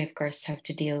who of course have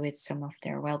to deal with some of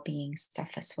their well-being stuff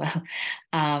as well.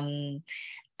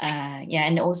 Yeah,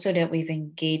 and also that we've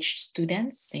engaged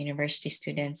students, university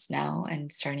students now,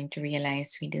 and starting to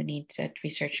realize we do need that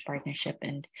research partnership,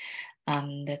 and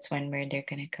that's where they're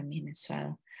going to come in as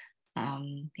well.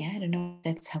 Yeah, I don't know if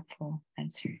that's helpful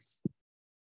answers.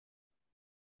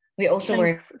 We also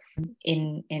work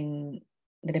in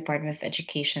the Department of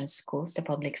Education schools, the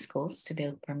public schools, to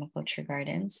build permaculture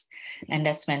gardens, and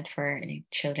that's meant for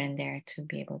children there to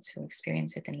be able to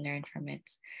experience it and learn from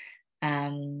it.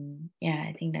 Yeah,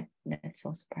 I think that's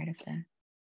also part of that.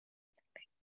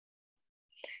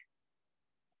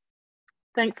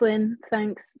 Thanks, Lynn.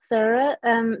 Thanks, Sarah.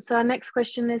 So our next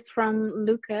question is from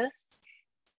Lucas.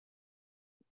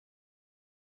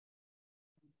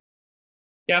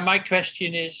 Yeah, my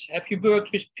question is, have you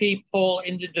worked with people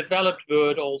in the developed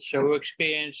world also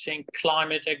experiencing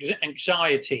climate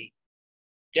anxiety?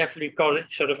 Definitely got it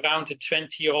sort of around the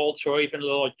 20-year-olds or even a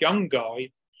lot younger.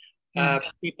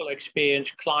 People experience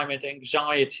climate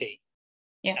anxiety.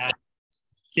 Yeah. And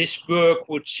this work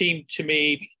would seem to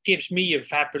me, gives me a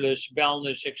fabulous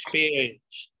wellness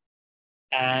experience.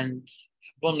 And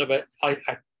I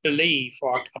believe,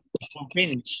 or I'm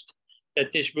convinced,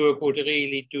 that this work would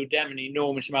really do them an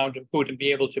enormous amount of good and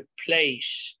be able to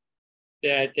place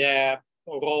their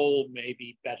role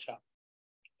maybe better,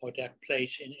 or their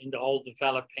place in the whole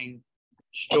developing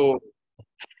story.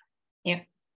 Yeah.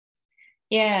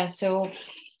 Yeah, so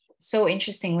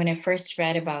interesting. When I first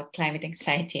read about climate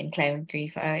anxiety and climate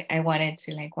grief, I wanted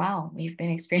to like, wow, we've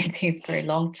been experiencing it for a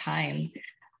long time.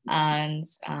 And,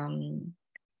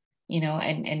 you know,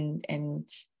 and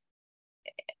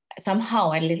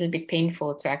somehow a little bit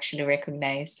painful to actually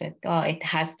recognize that, oh, it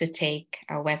has to take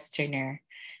a Western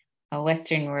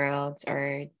world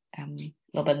or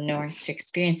global north to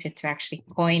experience it to actually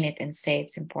coin it and say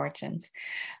it's important.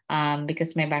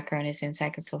 Because my background is in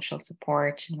psychosocial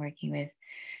support and working with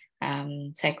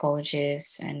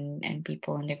psychologists and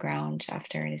people on the ground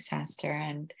after a disaster.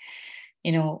 And,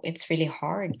 you know, it's really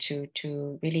hard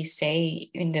to really say,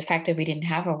 in the fact that we didn't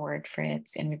have a word for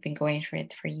it and we've been going through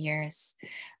it for years,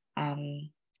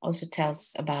 also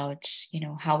tells about, you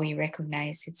know, how we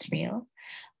recognize it's real.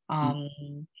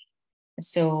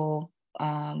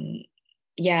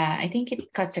 Yeah, I think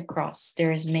it cuts across.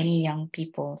 There's many young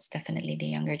people, definitely the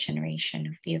younger generation,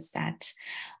 who feels that.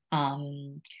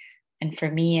 And for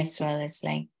me as well, it's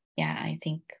like, yeah, I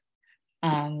think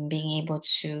being able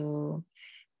to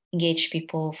engage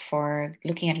people for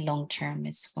looking at long term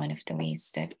is one of the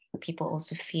ways that people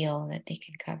also feel that they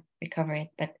can recover it.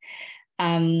 But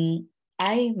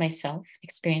I myself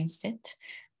experienced it.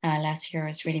 Last year I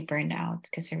was really burned out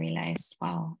because I realized,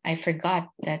 wow, I forgot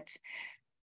that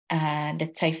the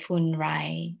Typhoon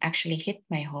Rai actually hit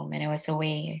my home and I was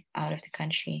away out of the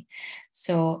country.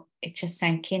 So it just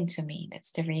sank into me.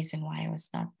 That's the reason why I was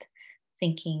not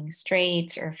thinking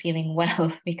straight or feeling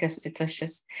well, because it was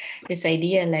just this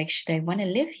idea like, should I want to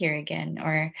live here again?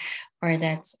 Or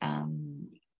that's,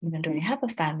 you know, do I have a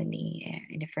family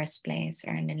in the first place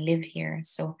and then live here?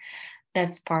 So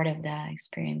that's part of the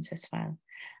experience as well.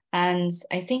 And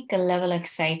I think a level of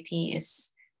anxiety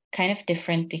is kind of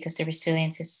different because the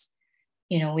resilience is,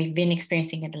 you know, we've been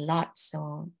experiencing it a lot.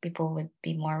 So people would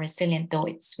be more resilient, though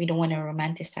we don't want to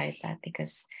romanticize that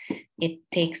because it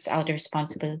takes out the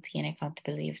responsibility and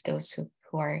accountability of those who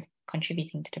are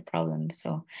contributing to the problem.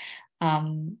 So,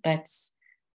 but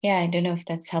yeah, I don't know if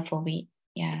that's helpful. And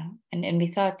we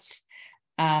thought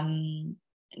the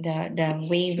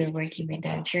way we're working with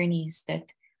the journeys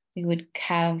that we would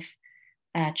have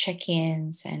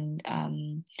check-ins and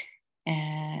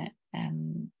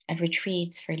at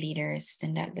retreats for leaders,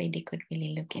 and that way they could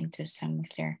really look into some of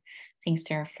their things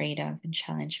they're afraid of and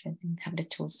challenged with and have the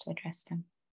tools to address them.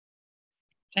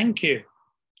 Thank you.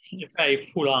 Thanks. A very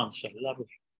full answer. Lovely.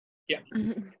 Yeah.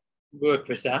 Work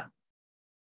with that.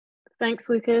 Thanks,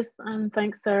 Lucas, and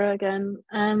thanks, Sarah, again.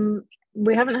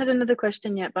 We haven't had another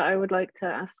question yet, but I would like to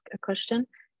ask a question.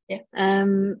 Yeah.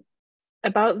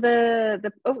 About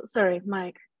the oh, sorry,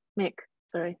 Mick,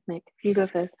 you go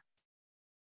first.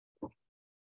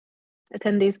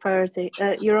 Attendees priority.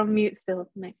 You're on mute still,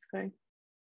 Mick, sorry.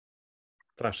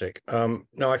 Classic.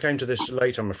 No, I came to this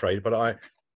late, I'm afraid, but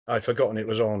I'd forgotten it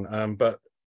was on. But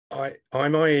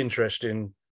my interest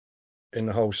in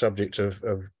the whole subject of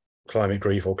climate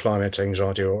grief or climate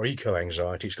anxiety or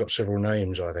eco-anxiety, it's got several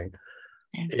names, I think,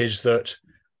 is that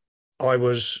I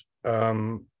was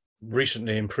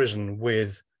recently in prison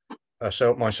with my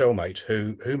cellmate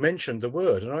who mentioned the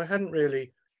word, and I hadn't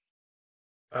really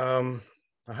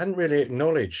I hadn't really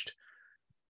acknowledged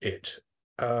it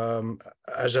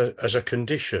as a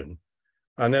condition.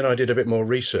 And then I did a bit more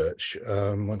research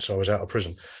once I was out of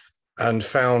prison, and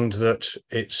found that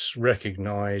it's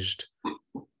recognised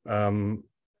a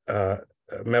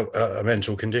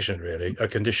mental condition, really, a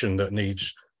condition that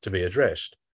needs to be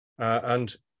addressed.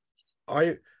 And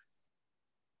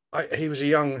he was a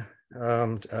young,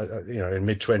 in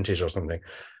mid-20s or something,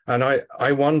 and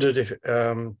I wondered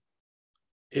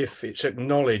if it's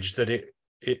acknowledged that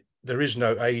there is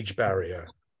no age barrier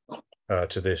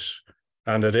to this,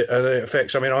 and that it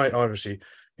affects. I mean, I obviously,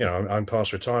 I'm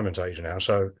past retirement age now,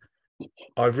 so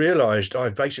I've realised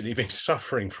I've basically been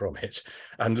suffering from it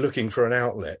and looking for an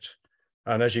outlet.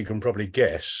 And as you can probably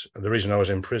guess, the reason I was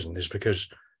in prison is because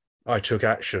I took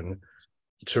action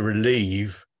to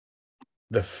relieve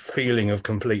the feeling of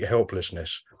complete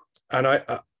helplessness. And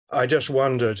I just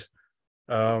wondered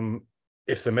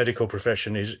if the medical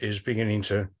profession is beginning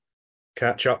to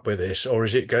catch up with this, or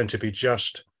is it going to be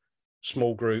just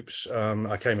small groups?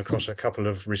 I came across a couple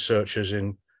of researchers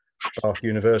in Bath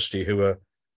University who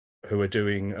were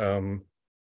doing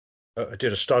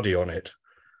did a study on it,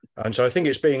 and so I think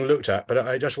it's being looked at. But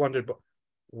I just wondered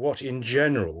what in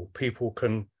general people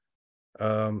can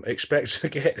expect to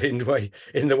get in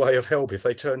the way of help if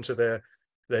they turn to their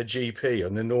GP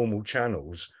and the normal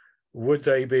channels. Would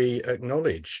they be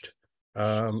acknowledged,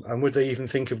 and would they even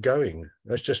think of going?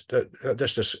 That's just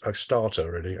a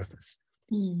starter, really.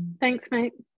 Thanks,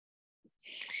 mate.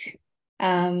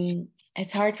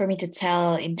 It's hard for me to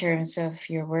tell in terms of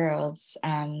your worlds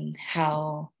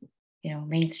how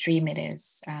mainstream it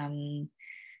is.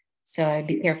 So I'd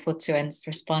be careful to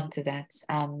respond to that.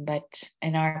 But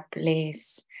in our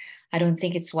place, I don't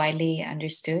think it's widely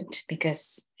understood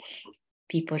because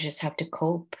people just have to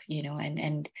cope,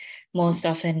 and most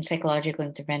often psychological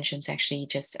interventions actually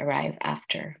just arrive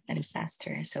after a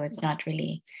disaster. So it's not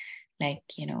really like,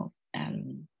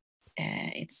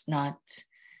 it's not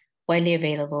widely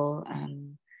available.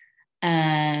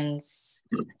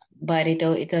 But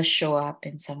it does show up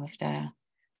in some of the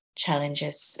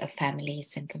challenges of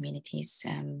families and communities.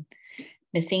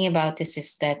 The thing about this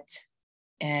is that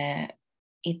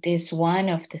it is one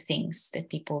of the things that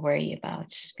people worry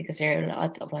about, because there are a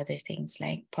lot of other things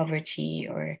like poverty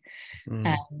or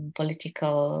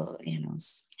political,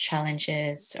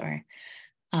 challenges, or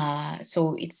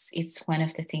so it's one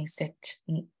of the things that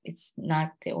it's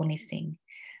not the only thing,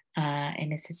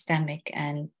 and it's systemic,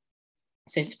 and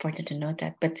so it's important to note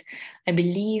that. But I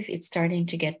believe it's starting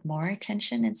to get more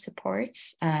attention and support.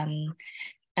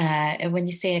 And when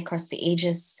you say across the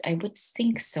ages, I would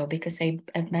think so, because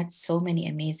I've met so many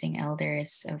amazing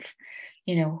elders of,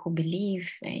 who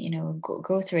believe,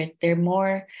 go through it. They're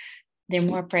more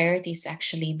priorities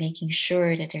actually making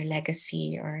sure that their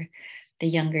legacy or the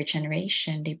younger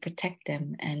generation, they protect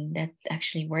them, and that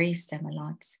actually worries them a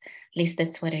lot. At least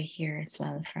that's what I hear as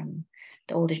well from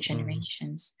the older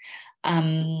generations.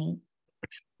 But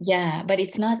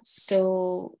it's not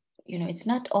so, it's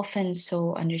not often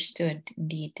so understood,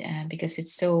 indeed, because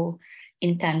it's so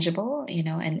intangible,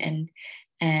 and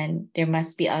there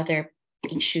must be other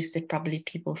issues that probably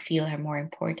people feel are more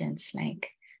important, like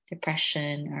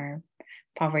depression or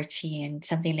poverty, and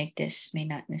something like this may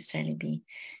not necessarily be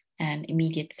an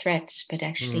immediate threat, but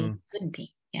actually it could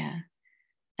be.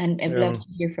 And I'd love to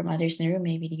hear from others in the room.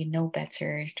 Maybe you know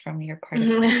better from your part of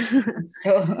it.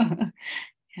 So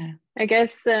I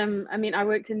guess I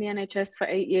worked in the NHS for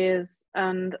 8 years,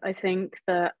 and I think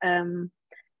that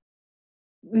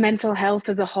mental health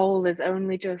as a whole has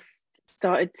only just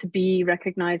started to be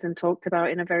recognized and talked about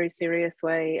in a very serious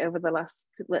way over the last,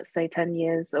 let's say, 10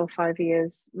 years or 5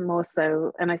 years more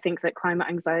so. And I think that climate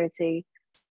anxiety,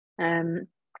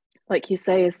 like you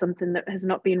say, is something that has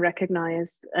not been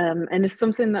recognized, and is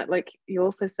something that, like you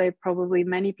also say, probably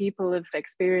many people have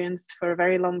experienced for a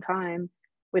very long time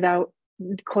without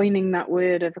coining that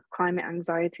word of climate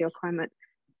anxiety or climate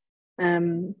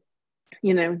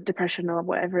depression or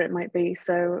whatever it might be.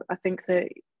 So I think that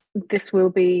this will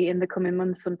be, in the coming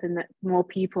months, something that more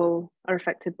people are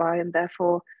affected by, and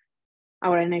therefore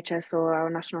our NHS or our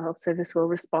National Health Service will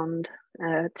respond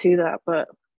to that. But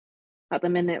at the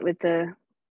minute, with the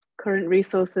current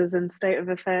resources and state of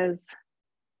affairs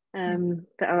that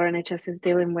our NHS is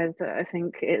dealing with, I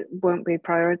think it won't be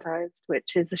prioritised,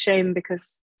 which is a shame,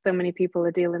 because so many people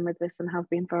are dealing with this and have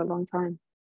been for a long time.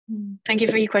 Thank you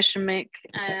for your question, Mick,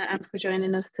 and for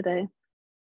joining us today.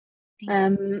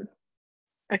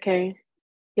 Okay,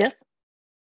 yes?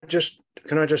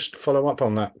 Can I just follow up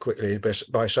on that quickly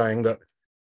by saying that,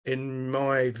 in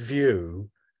my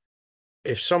view,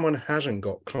 if someone hasn't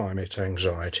got climate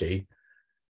anxiety,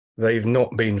 they've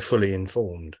not been fully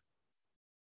informed.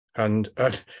 And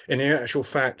in the actual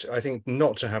fact, I think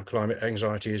not to have climate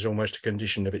anxiety is almost a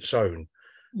condition of its own.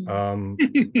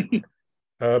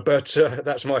 But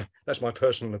that's my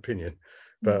personal opinion.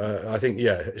 But I think,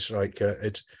 yeah, it's like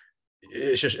it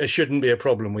shouldn't be a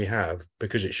problem we have,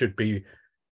 because it should be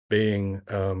being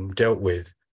dealt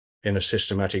with in a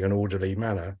systematic and orderly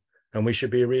manner, and we should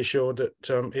be reassured that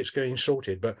it's getting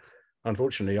sorted. But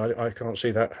unfortunately, I can't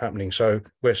see that happening. So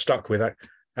we're stuck with that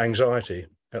anxiety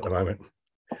at the moment.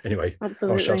 Anyway,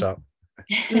 Absolutely. I'll shut up.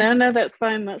 No, that's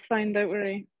fine. That's fine. Don't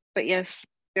worry. But yes,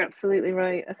 you're absolutely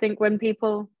right. I think when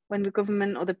the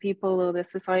government or the people or the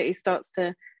society starts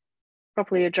to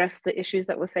properly address the issues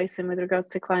that we're facing with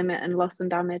regards to climate and loss and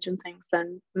damage and things,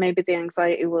 then maybe the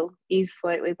anxiety will ease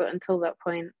slightly. But until that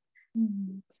point,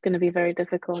 it's going to be very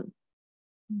difficult.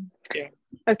 Yeah.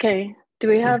 Okay. Do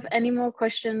we have any more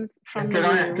questions from the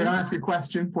room? Can I ask a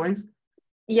question, please?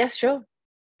 Yes, sure.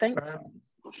 Thanks.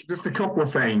 Just a couple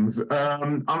of things. I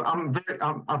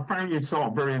found your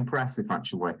talk very impressive,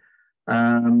 actually.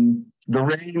 The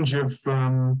range of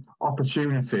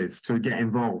opportunities to get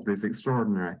involved is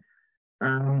extraordinary.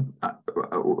 The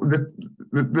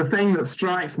thing that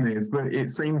strikes me is that it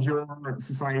seems your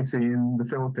society in the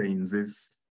Philippines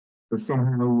is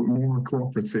somehow more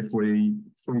cooperatively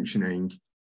functioning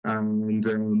and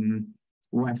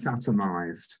less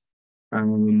atomized.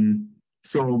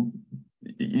 So,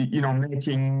 you know,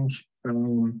 making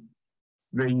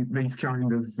these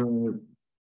kind of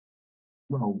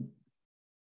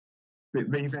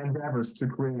these endeavors to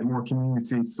create more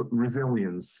community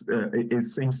resilience, it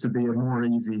seems to be a more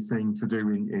easy thing to do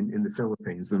in the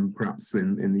Philippines than perhaps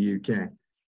in the UK.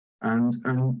 And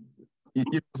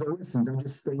as I listened, I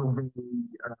just feel very,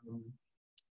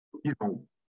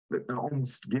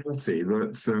 almost guilty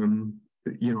that,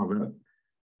 that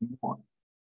not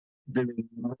doing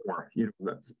more,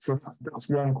 so that's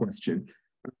one question.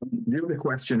 The other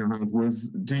question I had was,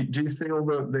 do you feel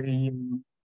that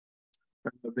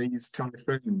these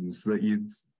typhoons that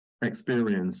you've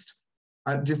experienced,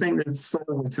 do you think it's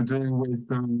solely to do with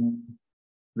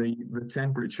the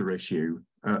temperature issue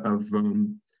of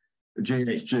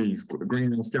GHGs,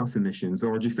 greenhouse gas emissions,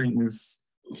 or do you think there's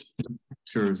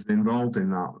factors involved in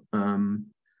that?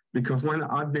 Because when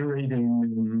I've been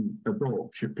reading a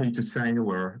book, Peter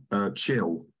Taylor,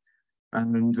 Chill,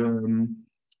 and one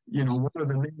of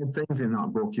the main things in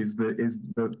that book is that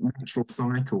natural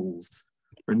cycles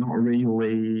are not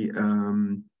really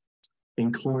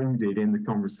included in the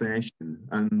conversation,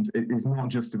 and it is not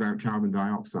just about carbon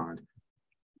dioxide.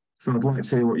 So I'd like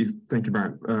to hear what you think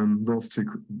about those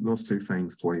two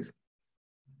things, please.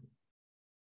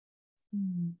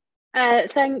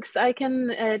 Thanks. I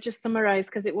can just summarize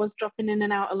because it was dropping in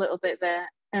and out a little bit there.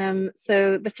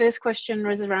 So the first question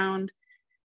was around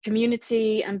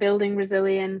community and building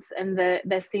resilience, and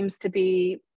there seems to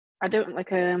be, there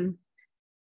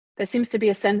seems to be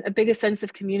a bigger sense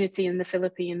of community in the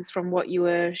Philippines from what you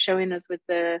were showing us with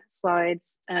the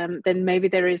slides than maybe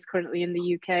there is currently in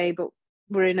the UK, but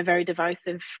we're in a very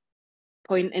divisive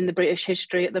point in the British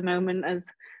history at the moment, as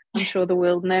I'm sure the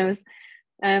world knows.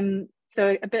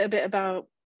 So a bit about,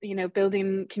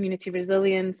 building community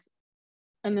resilience.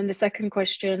 And then the second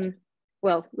question,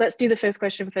 well, let's do the first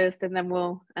question first and then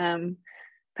we'll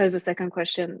pose the second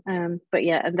question. But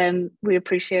yeah, and then we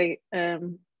appreciate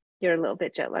you're a little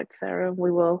bit jet lagged, Sarah.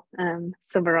 We will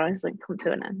summarize and come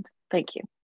to an end. Thank you.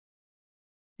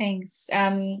 Thanks.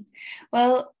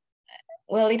 Well,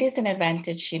 it is an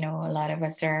advantage, a lot of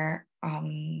us are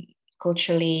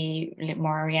culturally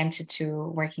more oriented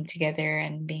to working together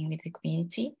and being with the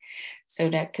community. So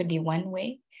that could be one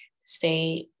way to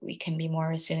say we can be more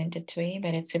resilient that way,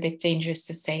 but it's a bit dangerous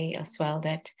to say as well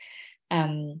that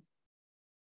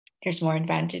there's more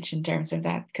advantage in terms of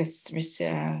that, because we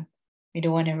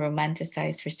don't want to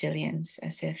romanticize resilience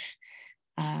as if,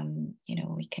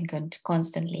 we can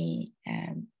constantly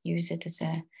use it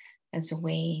as a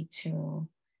way to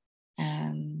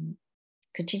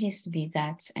continues to be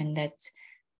that, and that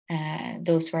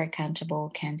those who are accountable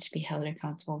can't be held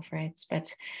accountable for it.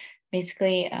 But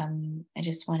basically, I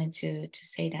just wanted to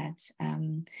say that.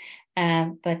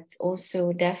 But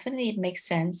also definitely it makes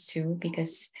sense too,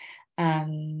 because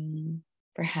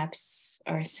perhaps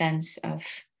our sense of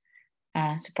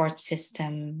support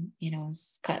system,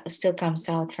 still comes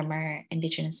out from our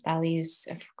indigenous values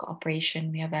of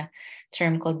cooperation. We have a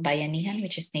term called bayanihan,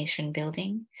 which is nation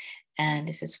building. And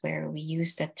this is where we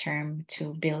use that term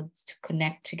to build, to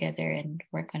connect together and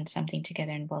work on something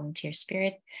together in volunteer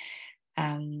spirit.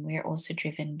 we're also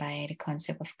driven by the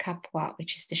concept of kapwa,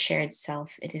 which is the shared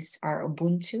self. It is our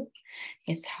Ubuntu.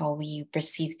 It's how we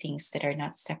perceive things that are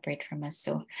not separate from us.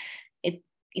 So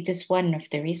it is one of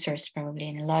the resources probably,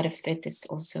 and a lot of it is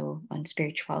also on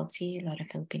spirituality. A lot of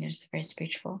Filipinos are very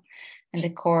spiritual, and the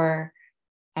core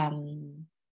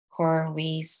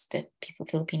ways that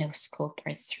Filipinos cope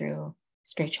are through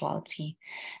spirituality.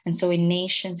 And so in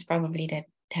nations probably that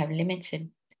have limited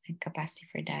capacity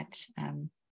for that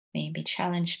may be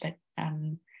challenged, but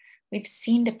we've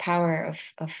seen the power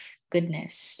of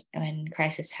goodness when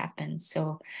crisis happens.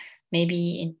 So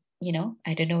maybe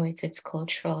I don't know if it's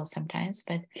cultural sometimes,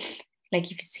 but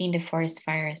like if you've seen the forest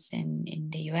fires in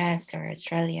the US or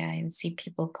Australia, you would see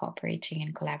people cooperating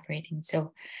and collaborating.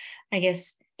 So I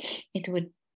guess it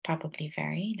would probably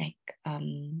vary. Like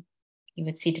you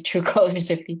would see the true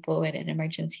colors of people when an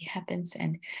emergency happens.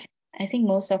 And I think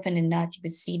most often than not, you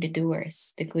would see the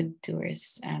doers, the good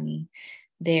doers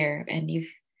there. And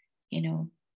I'm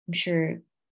sure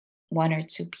one or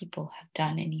two people have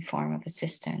done any form of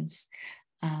assistance.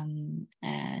 And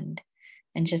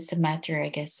just a matter, I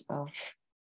guess, of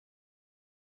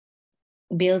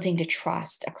building the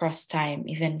trust across time,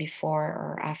 even before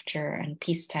or after and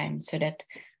peacetime, so that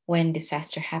when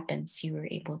disaster happens, you were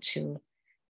able to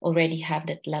already have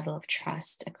that level of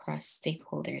trust across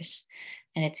stakeholders,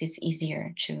 and it is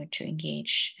easier to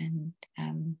engage and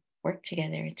work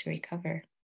together to recover.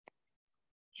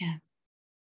 Yeah.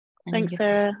 And thanks,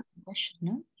 Sarah. Question,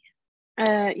 no?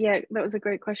 Yeah, that was a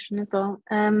great question as well.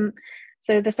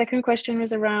 So the second question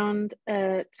was around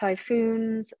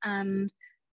typhoons and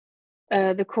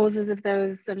the causes of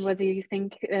those, and whether you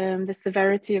think the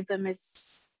severity of them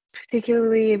is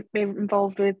particularly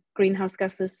involved with greenhouse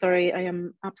gases. Sorry, I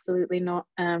am absolutely not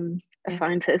a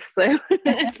scientist, so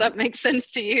if that makes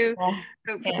sense to you,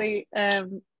 hopefully.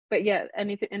 But yeah,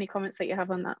 any comments that you have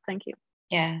on that? Thank you.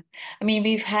 Yeah, I mean,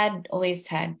 we've always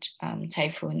had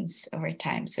typhoons over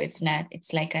time, so it's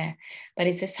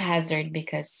a hazard,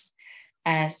 because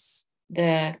as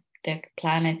the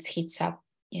planet heats up,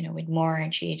 with more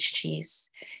GHGs,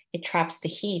 it traps the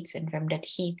heat, and from that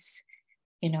heat,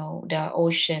 the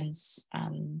oceans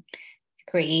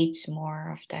creates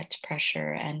more of that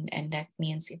pressure, and that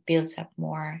means it builds up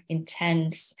more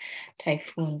intense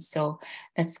typhoons. So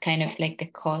that's kind of like the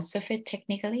cause of it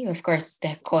technically. Of course,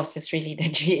 the cause is really the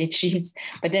GHGs,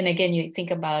 but then again, you think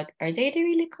about, are they the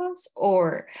really cause,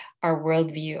 or our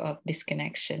worldview of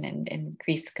disconnection and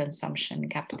increased consumption,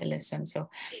 capitalism? So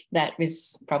that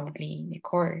was probably the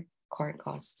core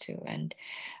cause too. And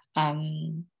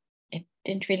it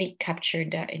didn't really capture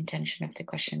the intention of the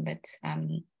question, but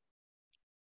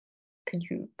could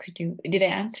you did I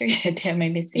answer it? Am I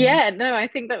missing? Yeah, no, I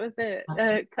think that was it.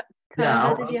 Yeah,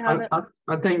 did you have it?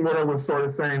 I think what I was sort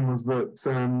of saying was that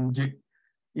do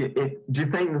you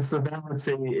think the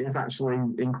severity is actually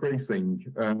increasing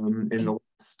in the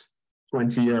last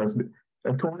 20 years?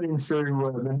 According to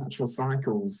the natural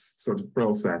cycles sort of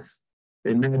process,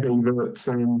 it may be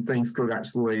that things could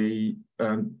actually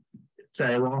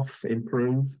tail off,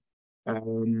 improve,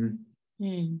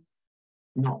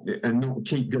 not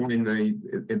keep going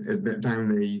down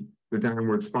the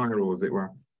downward spiral, as it were.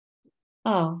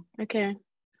 Oh, okay.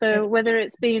 So whether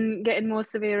it's been getting more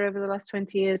severe over the last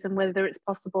 20 years, and whether it's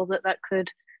possible that could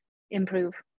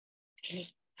improve.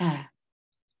 Yeah,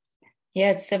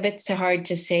 it's a bit so hard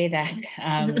to say that.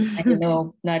 I don't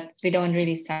know, we don't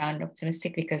really sound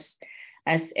optimistic, because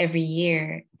as every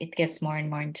year it gets more and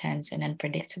more intense and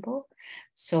unpredictable.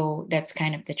 So that's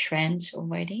kind of the trend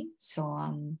already.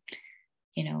 So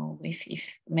if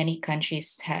many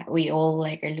countries we all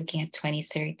are looking at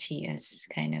 2030 as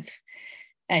kind of,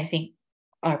 I think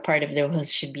our part of the world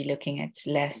should be looking at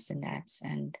less than that,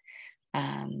 and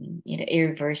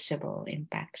irreversible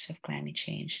impacts of climate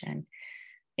change. And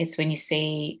it's when you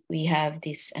say we have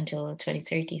this until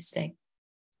 2030s, like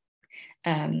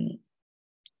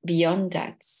beyond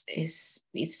that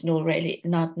it's no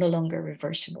longer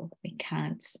reversible. We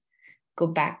can't go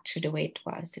back to the way it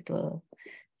was. It will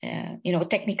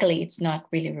technically it's not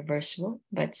really reversible,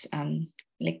 but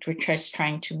we're just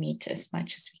trying to meet as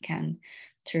much as we can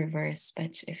to reverse.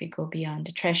 But if we go beyond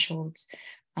the thresholds,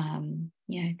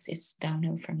 it's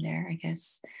downhill from there, I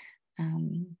guess.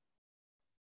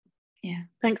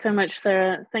 Thanks so much,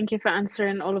 Sarah. Thank you for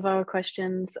answering all of our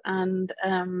questions and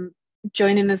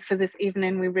joining us for this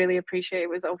evening. We really appreciate it. It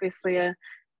was obviously a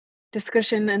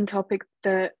discussion and topic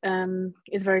that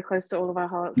is very close to all of our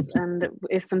hearts, and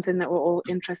is something that we're all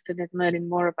interested in learning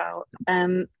more about.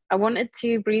 I wanted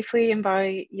to briefly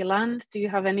invite Yolande. Do you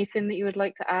have anything that you would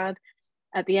like to add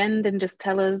at the end, and just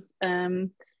tell us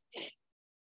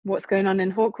what's going on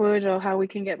in Hawkwood or how we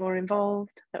can get more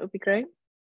involved, that would be great.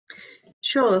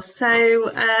 Sure.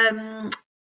 So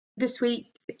this week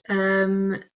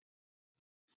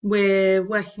we're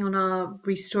working on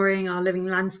restoring our living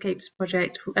landscapes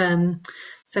project.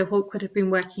 So Hawkwood have been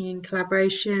working in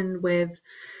collaboration with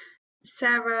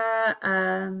Sarah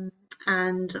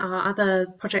and our other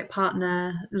project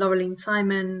partner, Laureline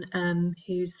Simon,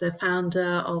 who's the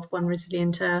founder of One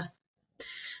Resilient Earth.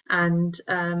 And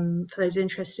for those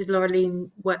interested,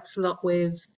 Laureline works a lot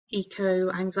with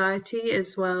eco-anxiety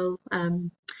as well,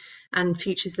 and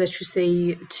futures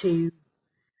literacy to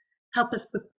help us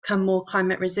become more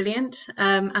climate resilient.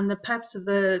 And the purpose of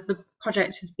the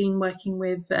project has been working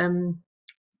with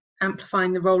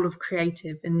amplifying the role of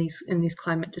creative in these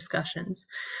climate discussions.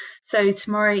 So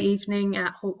tomorrow evening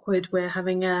at Hawkwood, we're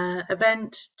having an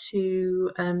event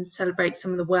to celebrate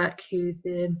some of the work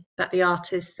that the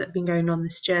artists that have been going on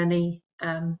this journey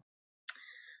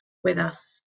with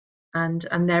us, and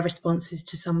their responses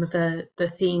to some of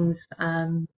the themes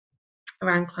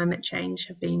around climate change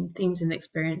have been themes and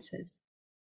experiences.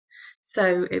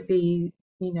 So it'd be,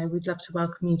 we'd love to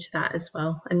welcome you to that as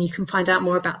well. And you can find out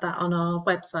more about that on our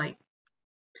website.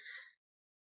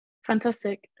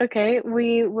 Fantastic. Okay,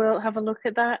 we will have a look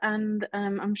at that, and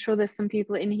I'm sure there's some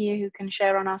people in here who can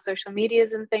share on our social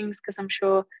medias and things, because I'm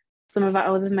sure some of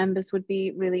our other members would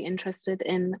be really interested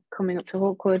in coming up to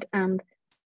Hawkwood and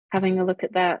having a look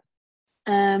at that.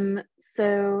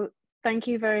 So thank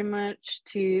you very much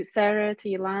to Sarah, to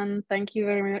Yolan. Thank you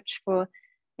very much for,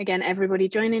 again, everybody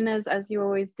joining us as you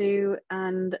always do.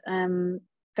 And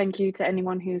thank you to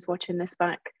anyone who's watching this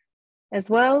back as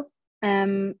well.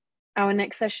 Our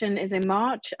next session is in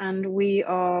March, and we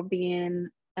are being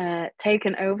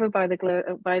taken over by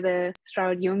the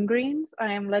Stroud Young Greens.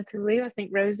 I am led to believe. I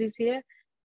think Rosie's here.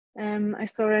 I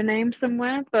saw her name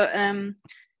somewhere, but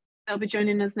they'll be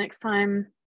joining us next time.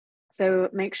 So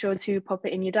make sure to pop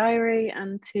it in your diary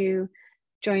and to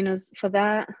join us for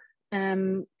that.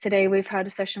 Today we've had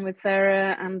a session with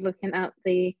Sarah and looking at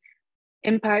the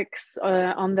impacts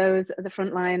on those at the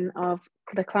front line of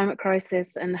the climate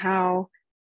crisis, and how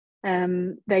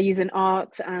they're using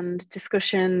art and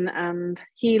discussion and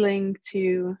healing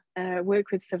to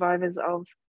work with survivors of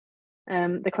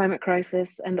the climate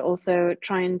crisis, and also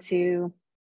trying to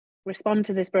respond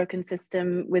to this broken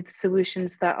system with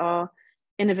solutions that are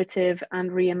innovative and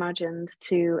reimagined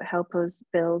to help us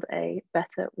build a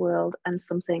better world and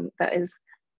something that is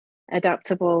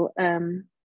adaptable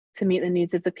to meet the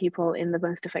needs of the people in the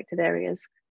most affected areas.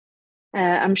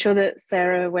 I'm sure that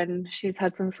Sarah, when she's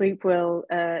had some sleep, will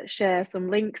share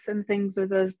some links and things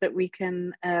with us that we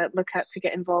can look at to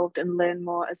get involved and learn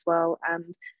more as well.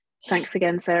 And thanks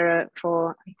again, Sarah,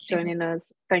 for joining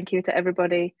us. Thank you to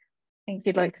everybody. If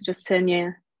you'd like to just turn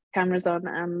your cameras on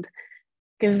and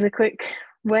give us a quick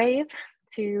wave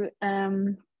to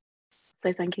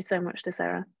say thank you so much to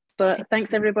Sarah. But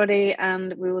thanks everybody,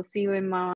 and we will see you in March.